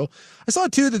official. I saw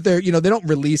too that they don't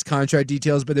release contract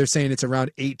details, but they're saying it's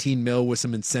around $18 million with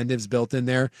some incentives built in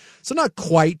there. So not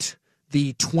quite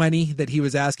the 20 that he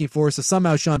was asking for. So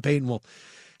somehow Sean Payton will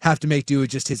have to make do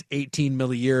with just his $18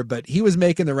 million a year. But he was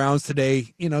making the rounds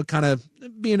today, kind of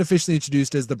being officially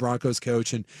introduced as the Broncos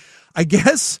coach. And I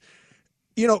guess,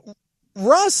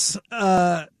 Russ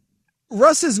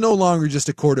is no longer just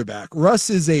a quarterback. Russ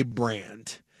is a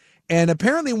brand. And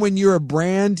apparently when you're a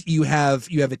brand, you have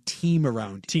a team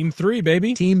around you. Team 3,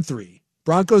 baby. Team 3.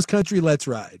 Broncos country, let's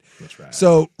ride. That's right.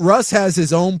 So Russ has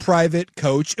his own private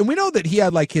coach. And we know that he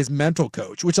had like his mental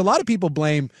coach, which a lot of people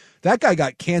blame. That guy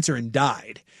got cancer and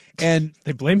died. And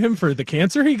they blame him for the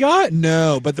cancer he got?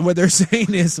 No, but what they're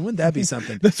saying is, wouldn't that be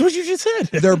something? That's what you just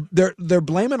said. They're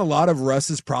blaming a lot of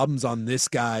Russ's problems on this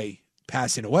guy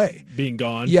passing away, being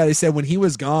gone. Yeah, they said when he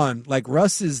was gone, like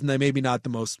Russ is maybe not the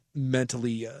most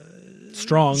mentally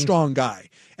strong guy,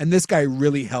 and this guy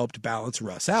really helped balance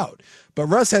Russ out. But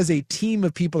Russ has a team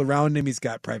of people around him. He's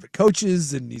got private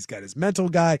coaches, and he's got his mental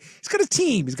guy. He's got a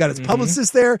team. He's got his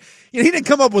publicist there. He didn't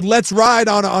come up with "Let's Ride"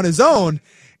 on his own.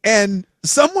 And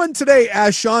someone today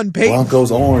asked Sean Payton,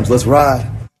 Broncos orange, let's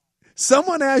ride.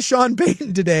 Someone asked Sean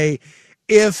Payton today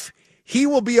if he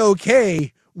will be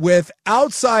okay with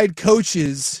outside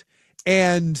coaches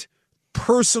and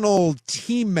personal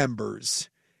team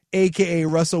members, a.k.a.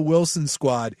 Russell Wilson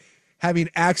squad, having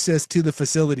access to the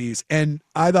facilities. And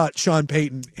I thought Sean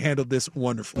Payton handled this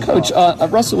wonderfully. Coach,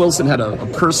 Russell Wilson had a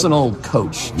personal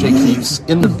coach, Jake Heaps,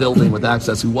 in the building with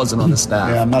access who wasn't on the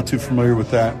staff. Yeah, I'm not too familiar with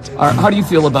that. How do you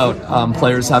feel about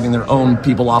players having their own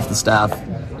people off the staff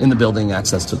in the building,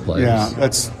 access to players? Yeah,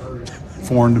 that's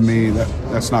foreign to me.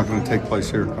 That's not going to take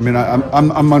place here. I mean,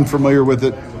 I'm unfamiliar with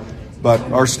it, but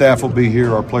our staff will be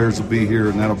here, our players will be here,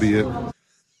 and that'll be it.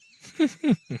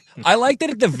 I like that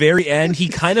at the very end, he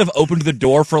kind of opened the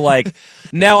door for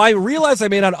now I realize I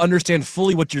may not understand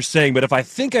fully what you're saying, but if I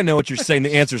think I know what you're saying,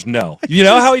 the answer's no. You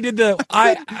know how he did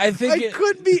I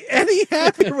couldn't be any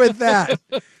happier with that.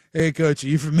 Hey, Coach, are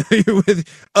you familiar with?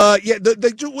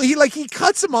 He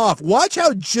cuts him off. Watch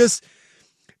how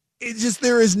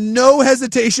there is no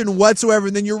hesitation whatsoever.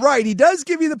 And then you're right. He does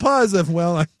give you the pause of,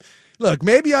 look,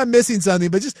 maybe I'm missing something,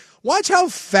 but just watch how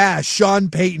fast Sean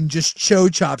Payton just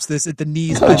chops this at the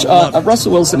knees. Coach,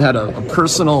 Russell Wilson had a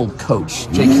personal coach,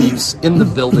 Jake Heaps, in the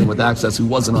building with access who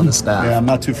wasn't on the staff. Yeah, I'm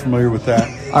not too familiar with that.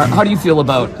 How do you feel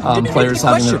about players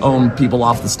having their own people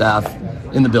off the staff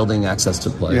in the building, access to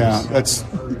players? Yeah, that's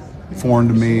foreign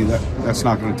to me. That's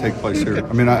not going to take place here.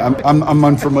 I mean, I'm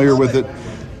unfamiliar with it,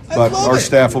 but our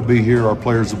staff will be here, our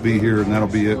players will be here, and that'll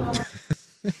be it.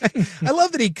 I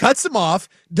love that he cuts him off,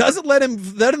 doesn't let him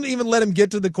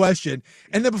get to the question,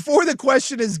 and then before the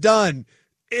question is done,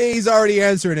 he's already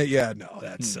answering it. Yeah, no,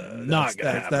 that's not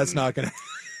gonna.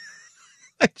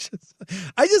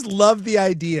 I just love the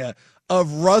idea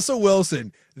of Russell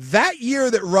Wilson that year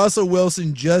that Russell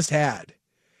Wilson just had,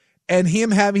 and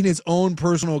him having his own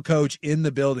personal coach in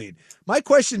the building. My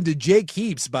question to Jake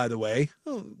Heaps, by the way,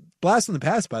 blast from the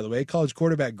past, by the way, college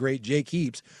quarterback great Jake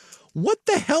Heaps. What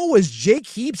the hell was Jake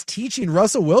Heaps teaching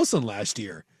Russell Wilson last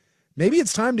year? Maybe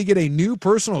it's time to get a new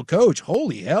personal coach.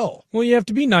 Holy hell. Well, you have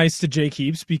to be nice to Jake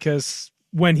Heaps because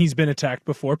when he's been attacked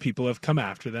before, people have come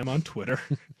after them on Twitter.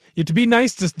 You have to be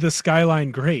nice to the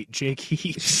Skyline great, Jake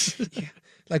Heaps.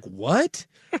 Like what?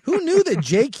 Who knew that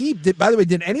Jake Heaps, by the way,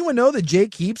 did anyone know that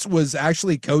Jake Heaps was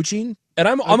actually coaching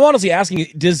And I'm honestly asking,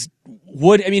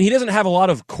 he doesn't have a lot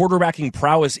of quarterbacking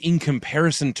prowess in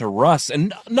comparison to Russ,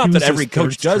 and not that every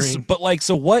coach does, but like,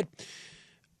 so what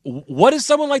does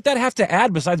someone like that have to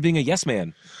add besides being a yes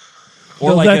man?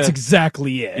 Or that's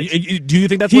exactly it. Do you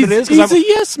think that's what it is? He's a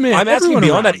yes man. I'm asking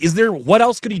beyond that. What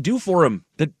else could he do for him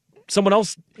that someone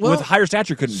else with higher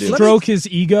stature couldn't do? Stroke his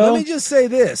ego. Let me just say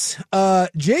this.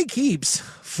 Jake Heaps,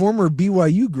 former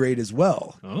BYU great as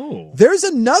well. Oh. There's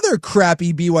another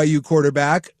crappy BYU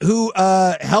quarterback who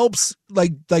helps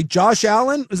like Josh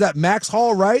Allen. Is that Max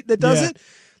Hall, right? That does it?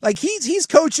 Like he's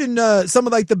coaching some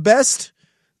of the best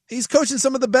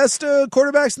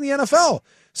quarterbacks in the NFL.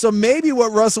 So maybe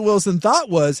what Russell Wilson thought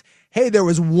was, hey, there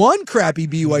was one crappy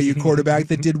BYU quarterback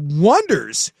that did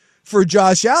wonders for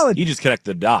Josh Allen. You just connect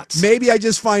the dots. Maybe I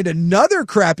just find another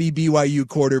crappy BYU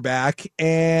quarterback,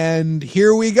 and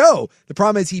here we go. The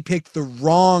problem is he picked the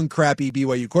wrong crappy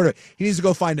BYU quarterback. He needs to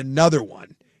go find another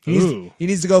one. He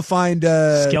needs to go find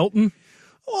Skelton.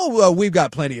 Oh, we've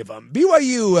got plenty of them.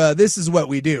 BYU, this is what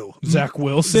we do. Zach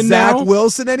Wilson.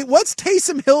 And what's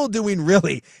Taysom Hill doing,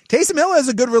 really? Taysom Hill has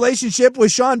a good relationship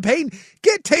with Sean Payton.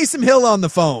 Get Taysom Hill on the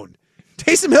phone.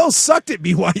 Taysom Hill sucked at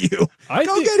BYU.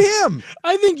 Go get him.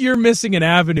 I think you're missing an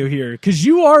avenue here because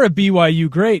you are a BYU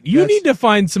great. You need to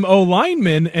find some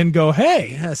O-linemen and go,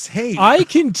 hey, I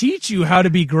can teach you how to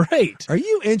be great. Are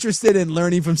you interested in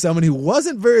learning from someone who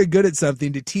wasn't very good at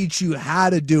something to teach you how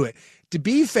to do it? To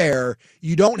be fair,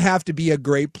 you don't have to be a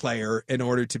great player in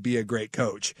order to be a great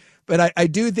coach. But I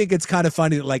do think it's kind of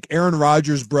funny that like Aaron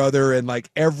Rodgers' brother and like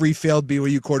every failed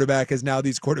BYU quarterback is now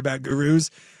these quarterback gurus.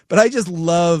 But I just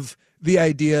love the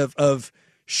idea of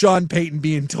Sean Payton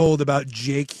being told about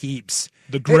Jake Heaps.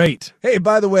 The great. Hey,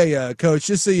 by the way, Coach,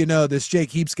 just so you know, this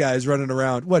Jake Heaps guy is running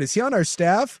around. What, is he on our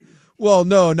staff? Well,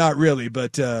 no, not really,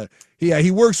 but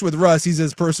he works with Russ. He's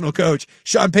his personal coach.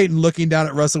 Sean Payton looking down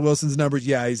at Russell Wilson's numbers.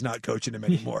 Yeah, he's not coaching him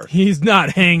anymore. He's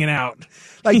not hanging out.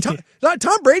 Like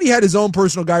Tom Brady had his own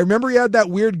personal guy. Remember he had that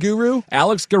weird guru?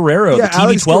 Alex Guerrero, the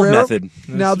TB12 method.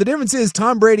 Now, the difference is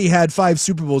Tom Brady had 5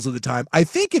 Super Bowls at the time. I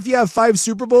think if you have 5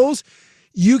 Super Bowls,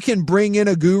 you can bring in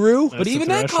a guru. But even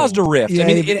that caused a rift. Yeah, I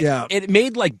mean, it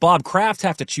made like Bob Kraft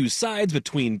have to choose sides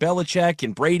between Belichick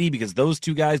and Brady because those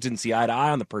two guys didn't see eye to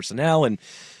eye on the personnel. And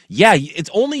yeah, it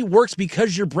only works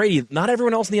because you're Brady. Not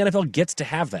everyone else in the NFL gets to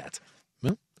have that.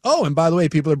 Oh, and by the way,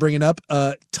 people are bringing up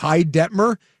Ty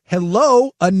Detmer.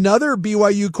 Hello, another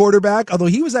BYU quarterback, although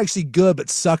he was actually good but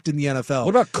sucked in the NFL.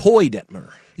 What about Coy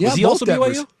Detmer? Yeah, was he also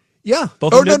BYU? Yeah.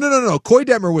 Both no. Coy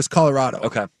Detmer was Colorado.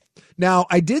 Okay. Now,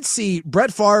 I did see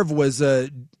Brett Favre was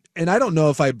and I don't know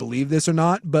if I believe this or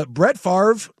not, but Brett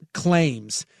Favre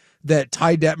claims that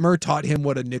Ty Detmer taught him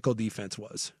what a nickel defense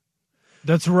was.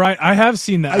 That's right. I have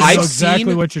seen that. I know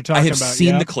exactly what you're talking about. I have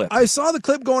seen the clip. I saw the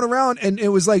clip going around, and it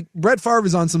was like Brett Favre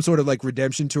is on some sort of like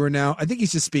redemption tour now. I think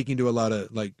he's just speaking to a lot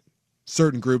of like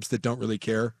certain groups that don't really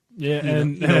care. Yeah,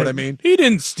 you know what I mean? He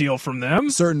didn't steal from them.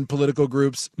 Certain political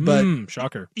groups, but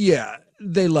shocker. Yeah,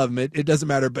 they love him. It doesn't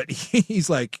matter. But he's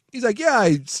like, yeah,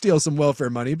 I steal some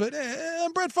welfare money, but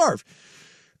I'm Brett Favre.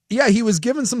 Yeah, he was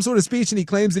given some sort of speech, and he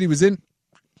claims that he was in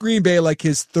Green Bay like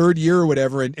his 3rd year or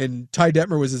whatever, and Ty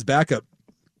Detmer was his backup.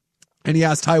 And he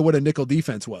asked Ty what a nickel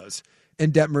defense was,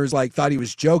 and Detmer's like thought he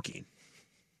was joking.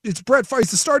 It's Brett Favre. He's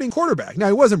the starting quarterback. Now,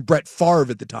 he wasn't Brett Favre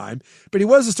at the time, but he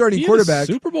was the starting quarterback.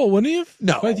 Super Bowl, wouldn't he have?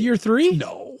 No. By year 3?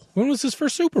 No. When was his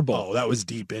first Super Bowl? Oh, that was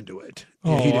deep into it.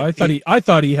 Oh, I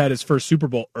thought he had his first Super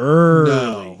Bowl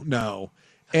early. No.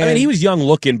 And I mean, he was young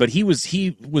looking, but he was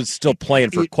still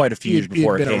playing for quite a few years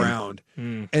before it came around.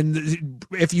 And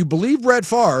if you believe Brett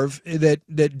Favre, that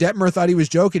Detmer thought he was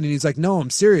joking, and he's like, no, I'm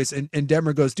serious. And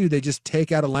Detmer goes, dude, they just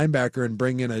take out a linebacker and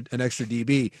bring in an extra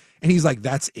DB. And he's like,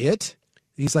 that's it?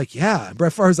 And he's like, yeah. And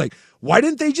Brett Favre's like, why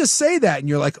didn't they just say that? And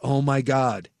you're like, oh my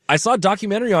God. I saw a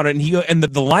documentary on it, and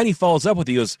the line he follows up with,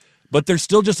 he goes, but there's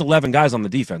still just 11 guys on the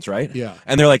defense, right? Yeah.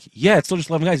 And they're like, yeah, it's still just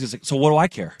 11 guys. He's like, so what do I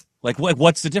care? Like,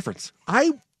 what's the difference?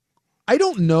 I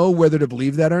don't know whether to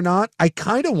believe that or not. I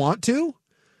kind of want to,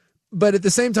 but at the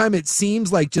same time, it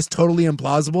seems like just totally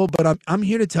implausible. But I'm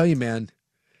here to tell you, man,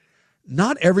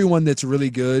 not everyone that's really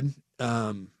good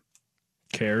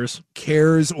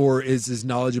cares or is as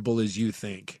knowledgeable as you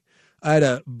think. I had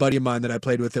a buddy of mine that I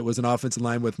played with that was an offensive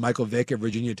line with Michael Vick at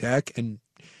Virginia Tech, and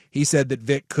he said that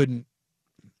Vick couldn't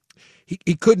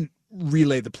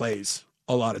relay the plays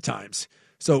a lot of times.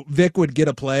 So Vick would get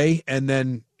a play, and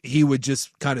then he would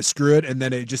just kind of screw it, and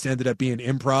then it just ended up being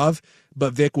improv.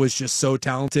 But Vic was just so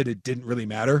talented, it didn't really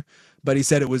matter. But he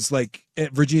said it was like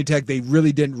at Virginia Tech, they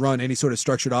really didn't run any sort of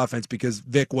structured offense because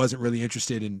Vic wasn't really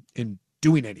interested in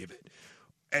doing any of it.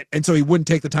 And so he wouldn't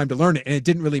take the time to learn it. And it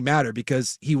didn't really matter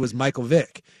because he was Michael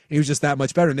Vick. And he was just that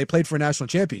much better. And they played for a national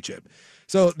championship.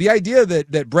 So the idea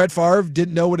that Brett Favre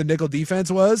didn't know what a nickel defense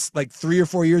was, like 3 or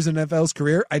 4 years in NFL's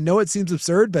career, I know it seems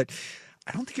absurd, but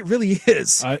I don't think it really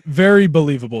is. Very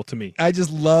believable to me. I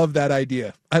just love that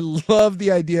idea. I love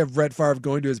the idea of Brett Favre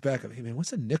going to his backup. Hey, man,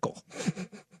 what's a nickel?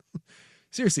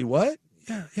 Seriously, what?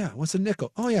 Yeah, what's a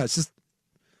nickel? Oh, yeah, it's just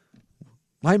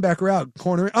linebacker out,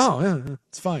 corner. Oh, yeah,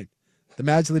 it's fine. The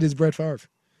magic that is Brett Favre.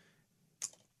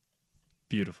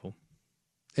 Beautiful.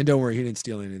 And don't worry, he didn't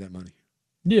steal any of that money.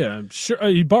 Yeah, I'm sure.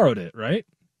 He borrowed it, right?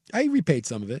 I repaid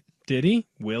some of it. Did he?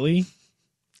 Will he?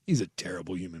 He's a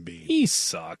terrible human being. He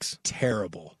sucks.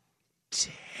 Terrible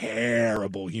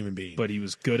human being. But he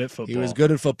was good at football. He was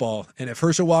good at football. And if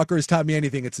Herschel Walker has taught me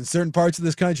anything, it's in certain parts of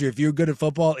this country, if you're good at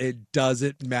football, it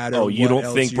doesn't matter. Oh, you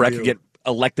don't think Brett could get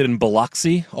elected in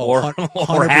Biloxi or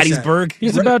Hattiesburg?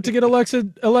 He's about to get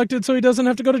elected so he doesn't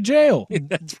have to go to jail.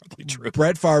 That's probably true.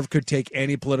 Brett Favre could take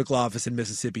any political office in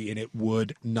Mississippi, and it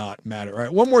would not matter. All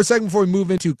right, one more segment before we move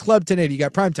into Club 1080. You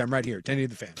got primetime right here, 1080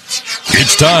 The Fan.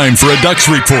 It's time for a Ducks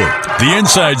Report, the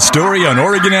inside story on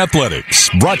Oregon athletics.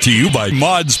 Brought to you by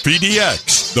Mods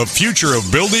PDX. The future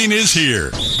of building is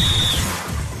here.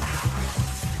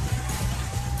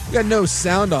 We got no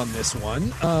sound on this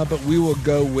one, but we will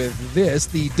go with this.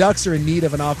 The Ducks are in need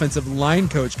of an offensive line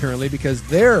coach currently because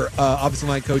their offensive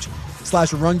line coach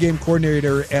 / run game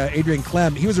coordinator, Adrian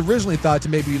Clem, he was originally thought to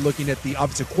maybe be looking at the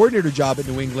offensive coordinator job at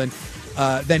New England.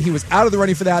 Then he was out of the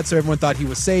running for that, so everyone thought he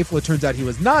was safe. Well, it turns out he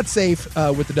was not safe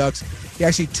with the Ducks. He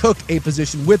actually took a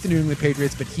position with the New England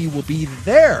Patriots, but he will be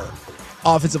their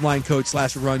offensive line coach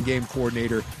 / run game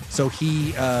coordinator. So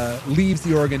he leaves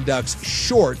the Oregon Ducks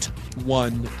short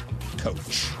one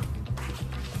coach.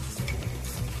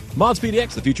 Mods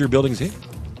PDX, the future of buildings here.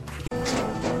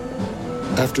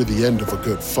 After the end of a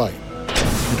good fight,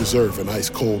 you deserve an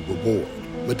ice-cold reward.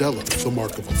 Modelo is the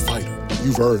mark of a fighter.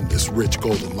 You've earned this rich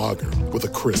golden lager with a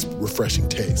crisp, refreshing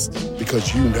taste.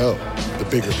 Because you know, the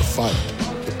bigger the fight,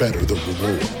 the better the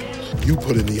reward. You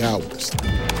put in the hours,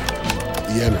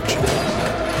 the energy,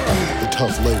 the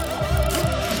tough labor.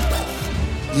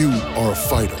 You are a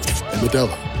fighter, and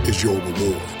Modelo is your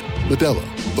reward.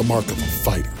 Modelo, the mark of a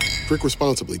fighter. Drink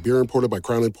responsibly. Beer imported by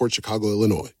Crown Imports, Chicago,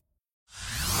 Illinois.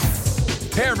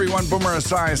 Hey everyone, Boomer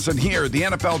Esiason here. The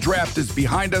NFL Draft is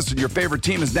behind us and your favorite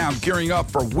team is now gearing up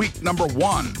for week number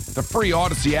 1. The free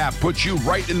Odyssey app puts you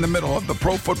right in the middle of the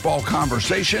pro football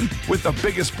conversation with the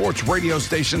biggest sports radio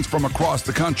stations from across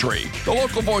the country. The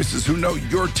local voices who know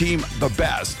your team the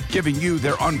best, giving you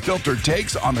their unfiltered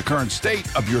takes on the current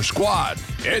state of your squad.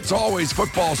 It's always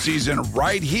football season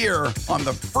right here on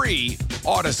the free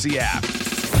Odyssey app.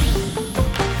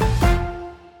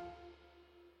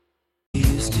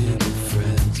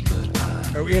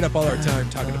 We ate up all our time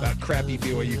talking about crappy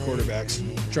BYU quarterbacks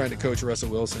trying to coach Russell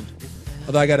Wilson.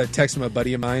 Although I got a text from a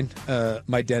buddy of mine,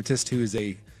 my dentist, who is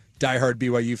a diehard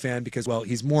BYU fan because, well,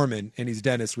 he's Mormon and he's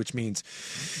dentist, which means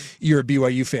you're a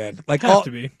BYU fan. Like Have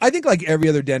to be. I think like every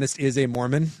other dentist is a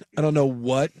Mormon. I don't know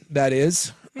what that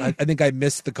is. I think I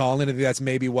missed the call, and I think that's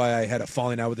maybe why I had a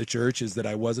falling out with the church, is that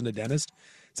I wasn't a dentist.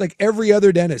 It's like every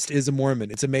other dentist is a Mormon.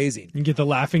 It's amazing. You get the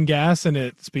laughing gas and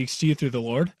it speaks to you through the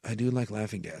Lord. I do like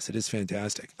laughing gas. It is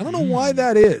fantastic. I don't know why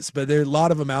that is, but there are a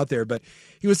lot of them out there. But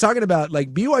he was talking about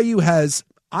like BYU has,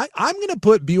 I'm going to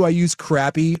put BYU's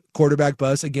crappy quarterback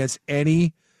bus against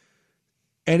any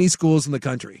schools in the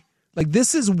country. Like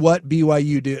this is what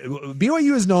BYU do.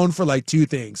 BYU is known for like two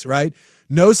things, right?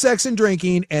 No sex and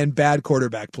drinking and bad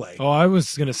quarterback play. Oh, I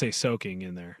was going to say soaking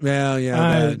in there. Well,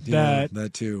 yeah, that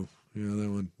too. You know, that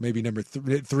one. Maybe number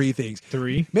three things.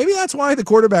 3? Maybe that's why the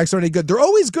quarterbacks aren't any good. They're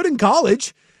always good in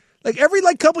college. Like every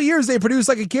couple years they produce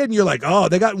like a kid and you're like, oh,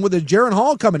 they got with the Jaron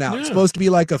Hall coming out. Yeah. It's supposed to be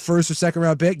like a first or second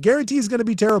round pick. Guarantee he's going to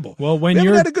be terrible. Well, we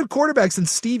haven't had a good quarterback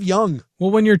since Steve Young.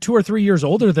 Well, when you're 2 or 3 years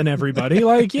older than everybody,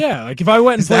 like, yeah. Like if I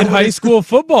went and played high school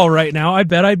football right now, I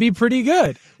bet I'd be pretty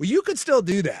good. Well, you could still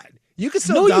do that. You could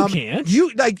still you can't.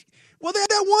 Well, they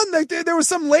had that one. Like, there was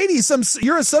some lady.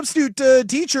 You're a substitute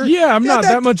teacher. Yeah, I'm not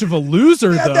that much of a loser,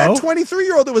 though. That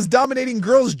 23-year-old that was dominating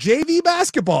girls' JV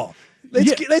basketball.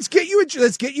 Let's get you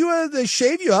to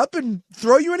shave you up and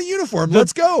throw you in a uniform.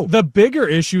 Let's go. The bigger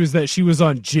issue is that she was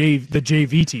on the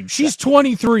JV team. She's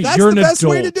 23. That's You're an best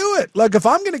adult. way to do it. Like if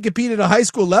I'm going to compete at a high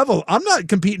school level, I'm not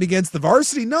competing against the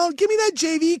varsity. No, give me that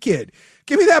JV kid.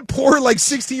 Give me that poor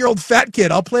 60-year-old fat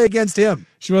kid. I'll play against him.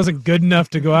 She wasn't good enough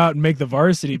to go out and make the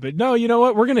varsity, but no, you know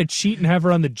what? We're going to cheat and have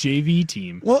her on the JV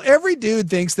team. Well, every dude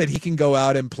thinks that he can go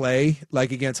out and play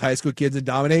against high school kids and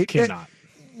dominate. Cannot.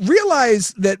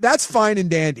 Realize that that's fine and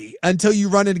dandy until you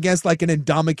run it against an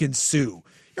Indomitian Sioux.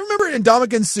 remember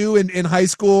Ndamukong Suh in high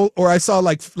school, or I saw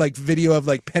like video of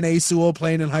like Penei Sewell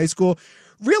playing in high school.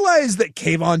 Realize that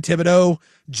Kayvon Thibodeau,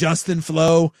 Justin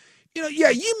Flo,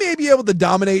 you may be able to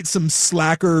dominate some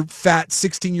slacker, fat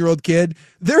 16-year-old kid.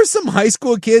 There's some high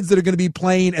school kids that are going to be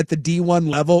playing at the D1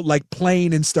 level, like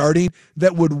playing and starting,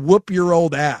 that would whoop your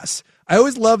old ass. I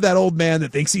always love that old man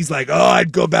that thinks he's like, oh,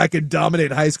 I'd go back and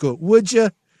dominate high school. Would you?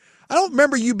 I don't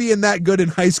remember you being that good in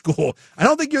high school. I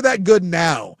don't think you're that good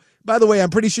now. By the way, I'm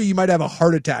pretty sure you might have a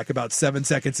heart attack about 7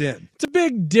 seconds in.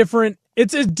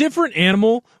 It's a different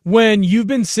animal when you've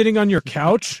been sitting on your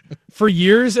couch for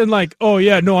years and like, oh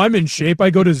yeah, no, I'm in shape. I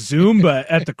go to Zumba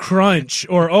at the Crunch,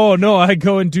 or oh no, I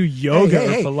go and do yoga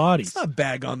or Pilates. It's not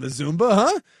bag on the Zumba,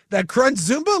 huh? That Crunch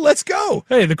Zumba, let's go.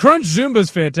 Hey, the Crunch Zumba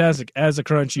is fantastic as a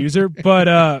Crunch user,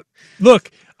 but look,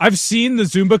 I've seen the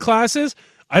Zumba classes.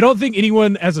 I don't think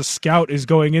anyone as a scout is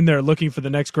going in there looking for the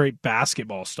next great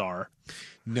basketball star.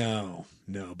 No,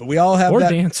 but we all have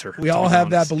that dancer. We all have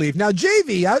that belief. Now,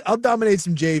 JV, I'll dominate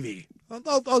some JV.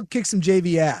 I'll kick some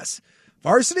JV ass.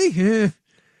 Varsity,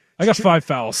 I got 5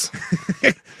 fouls.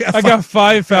 I got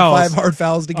 5 fouls. 5 hard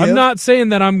fouls to give. I'm not saying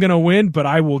that I'm going to win, but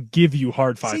I will give you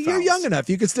hard 5 fouls. You're young enough.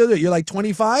 You can still do it. You're like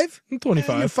 25? I'm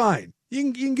 25. You're fine.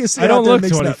 You can get. I don't look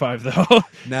 25 though.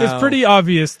 No. It's pretty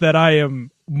obvious that I am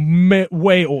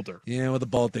way older. Yeah, well, the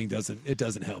bald thing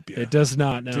doesn't help you. It does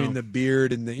not. No. Between the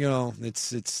beard and the,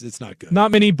 it's not good.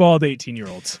 Not many bald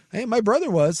 18-year-olds. Hey, my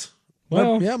brother was.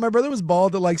 Well, my brother was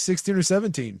bald at like 16 or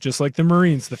 17. Just like the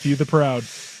Marines, the few, the proud.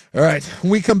 All right,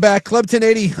 when we come back, Club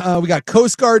 1080. We got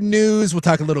Coast Guard news. We'll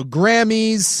talk a little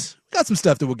Grammys. We got some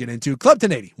stuff that we'll get into. Club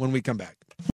 1080 when we come back.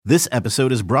 This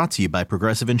episode is brought to you by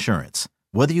Progressive Insurance.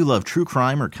 Whether you love true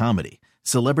crime or comedy,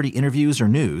 celebrity interviews or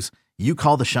news, you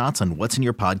call the shots on what's in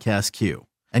your podcast queue.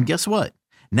 And guess what?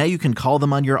 Now you can call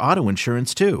them on your auto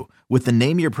insurance too with the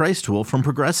Name Your Price tool from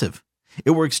Progressive.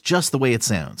 It works just the way it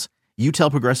sounds. You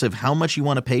tell Progressive how much you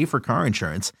want to pay for car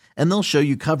insurance, and they'll show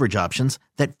you coverage options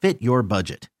that fit your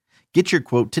budget. Get your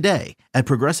quote today at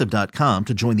Progressive.com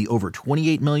to join the over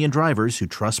 28 million drivers who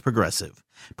trust Progressive.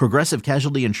 Progressive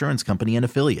Casualty Insurance Company and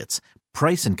Affiliates.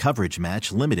 Price and coverage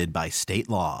match limited by state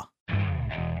law.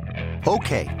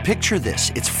 Okay, picture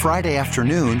this. It's Friday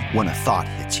afternoon when a thought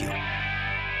hits you.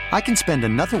 I can spend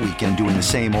another weekend doing the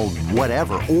same old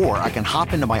whatever, or I can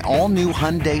hop into my all-new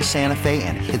Hyundai Santa Fe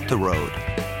and hit the road.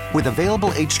 With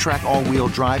available H-Track all-wheel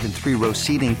drive and 3-row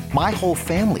seating, my whole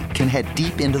family can head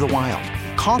deep into the wild.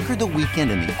 Conquer the weekend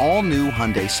in the all-new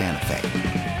Hyundai Santa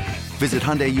Fe. Visit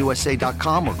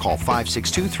HyundaiUSA.com or call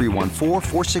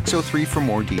 562-314-4603 for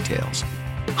more details.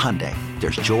 Hyundai,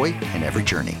 there's joy in every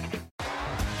journey.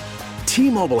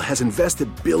 T-Mobile has invested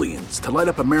billions to light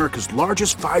up America's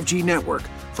largest 5G network,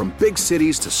 from big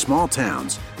cities to small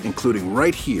towns, including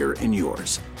right here in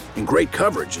yours. And great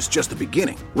coverage is just the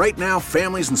beginning. Right now,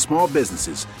 families and small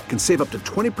businesses can save up to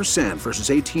 20% versus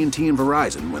AT&T and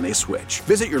Verizon when they switch.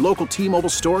 Visit your local T-Mobile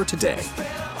store today.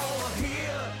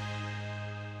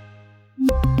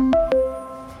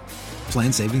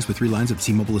 Plan savings with 3 lines of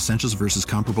T-Mobile Essentials versus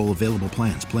comparable available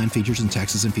plans. Plan features and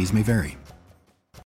taxes and fees may vary.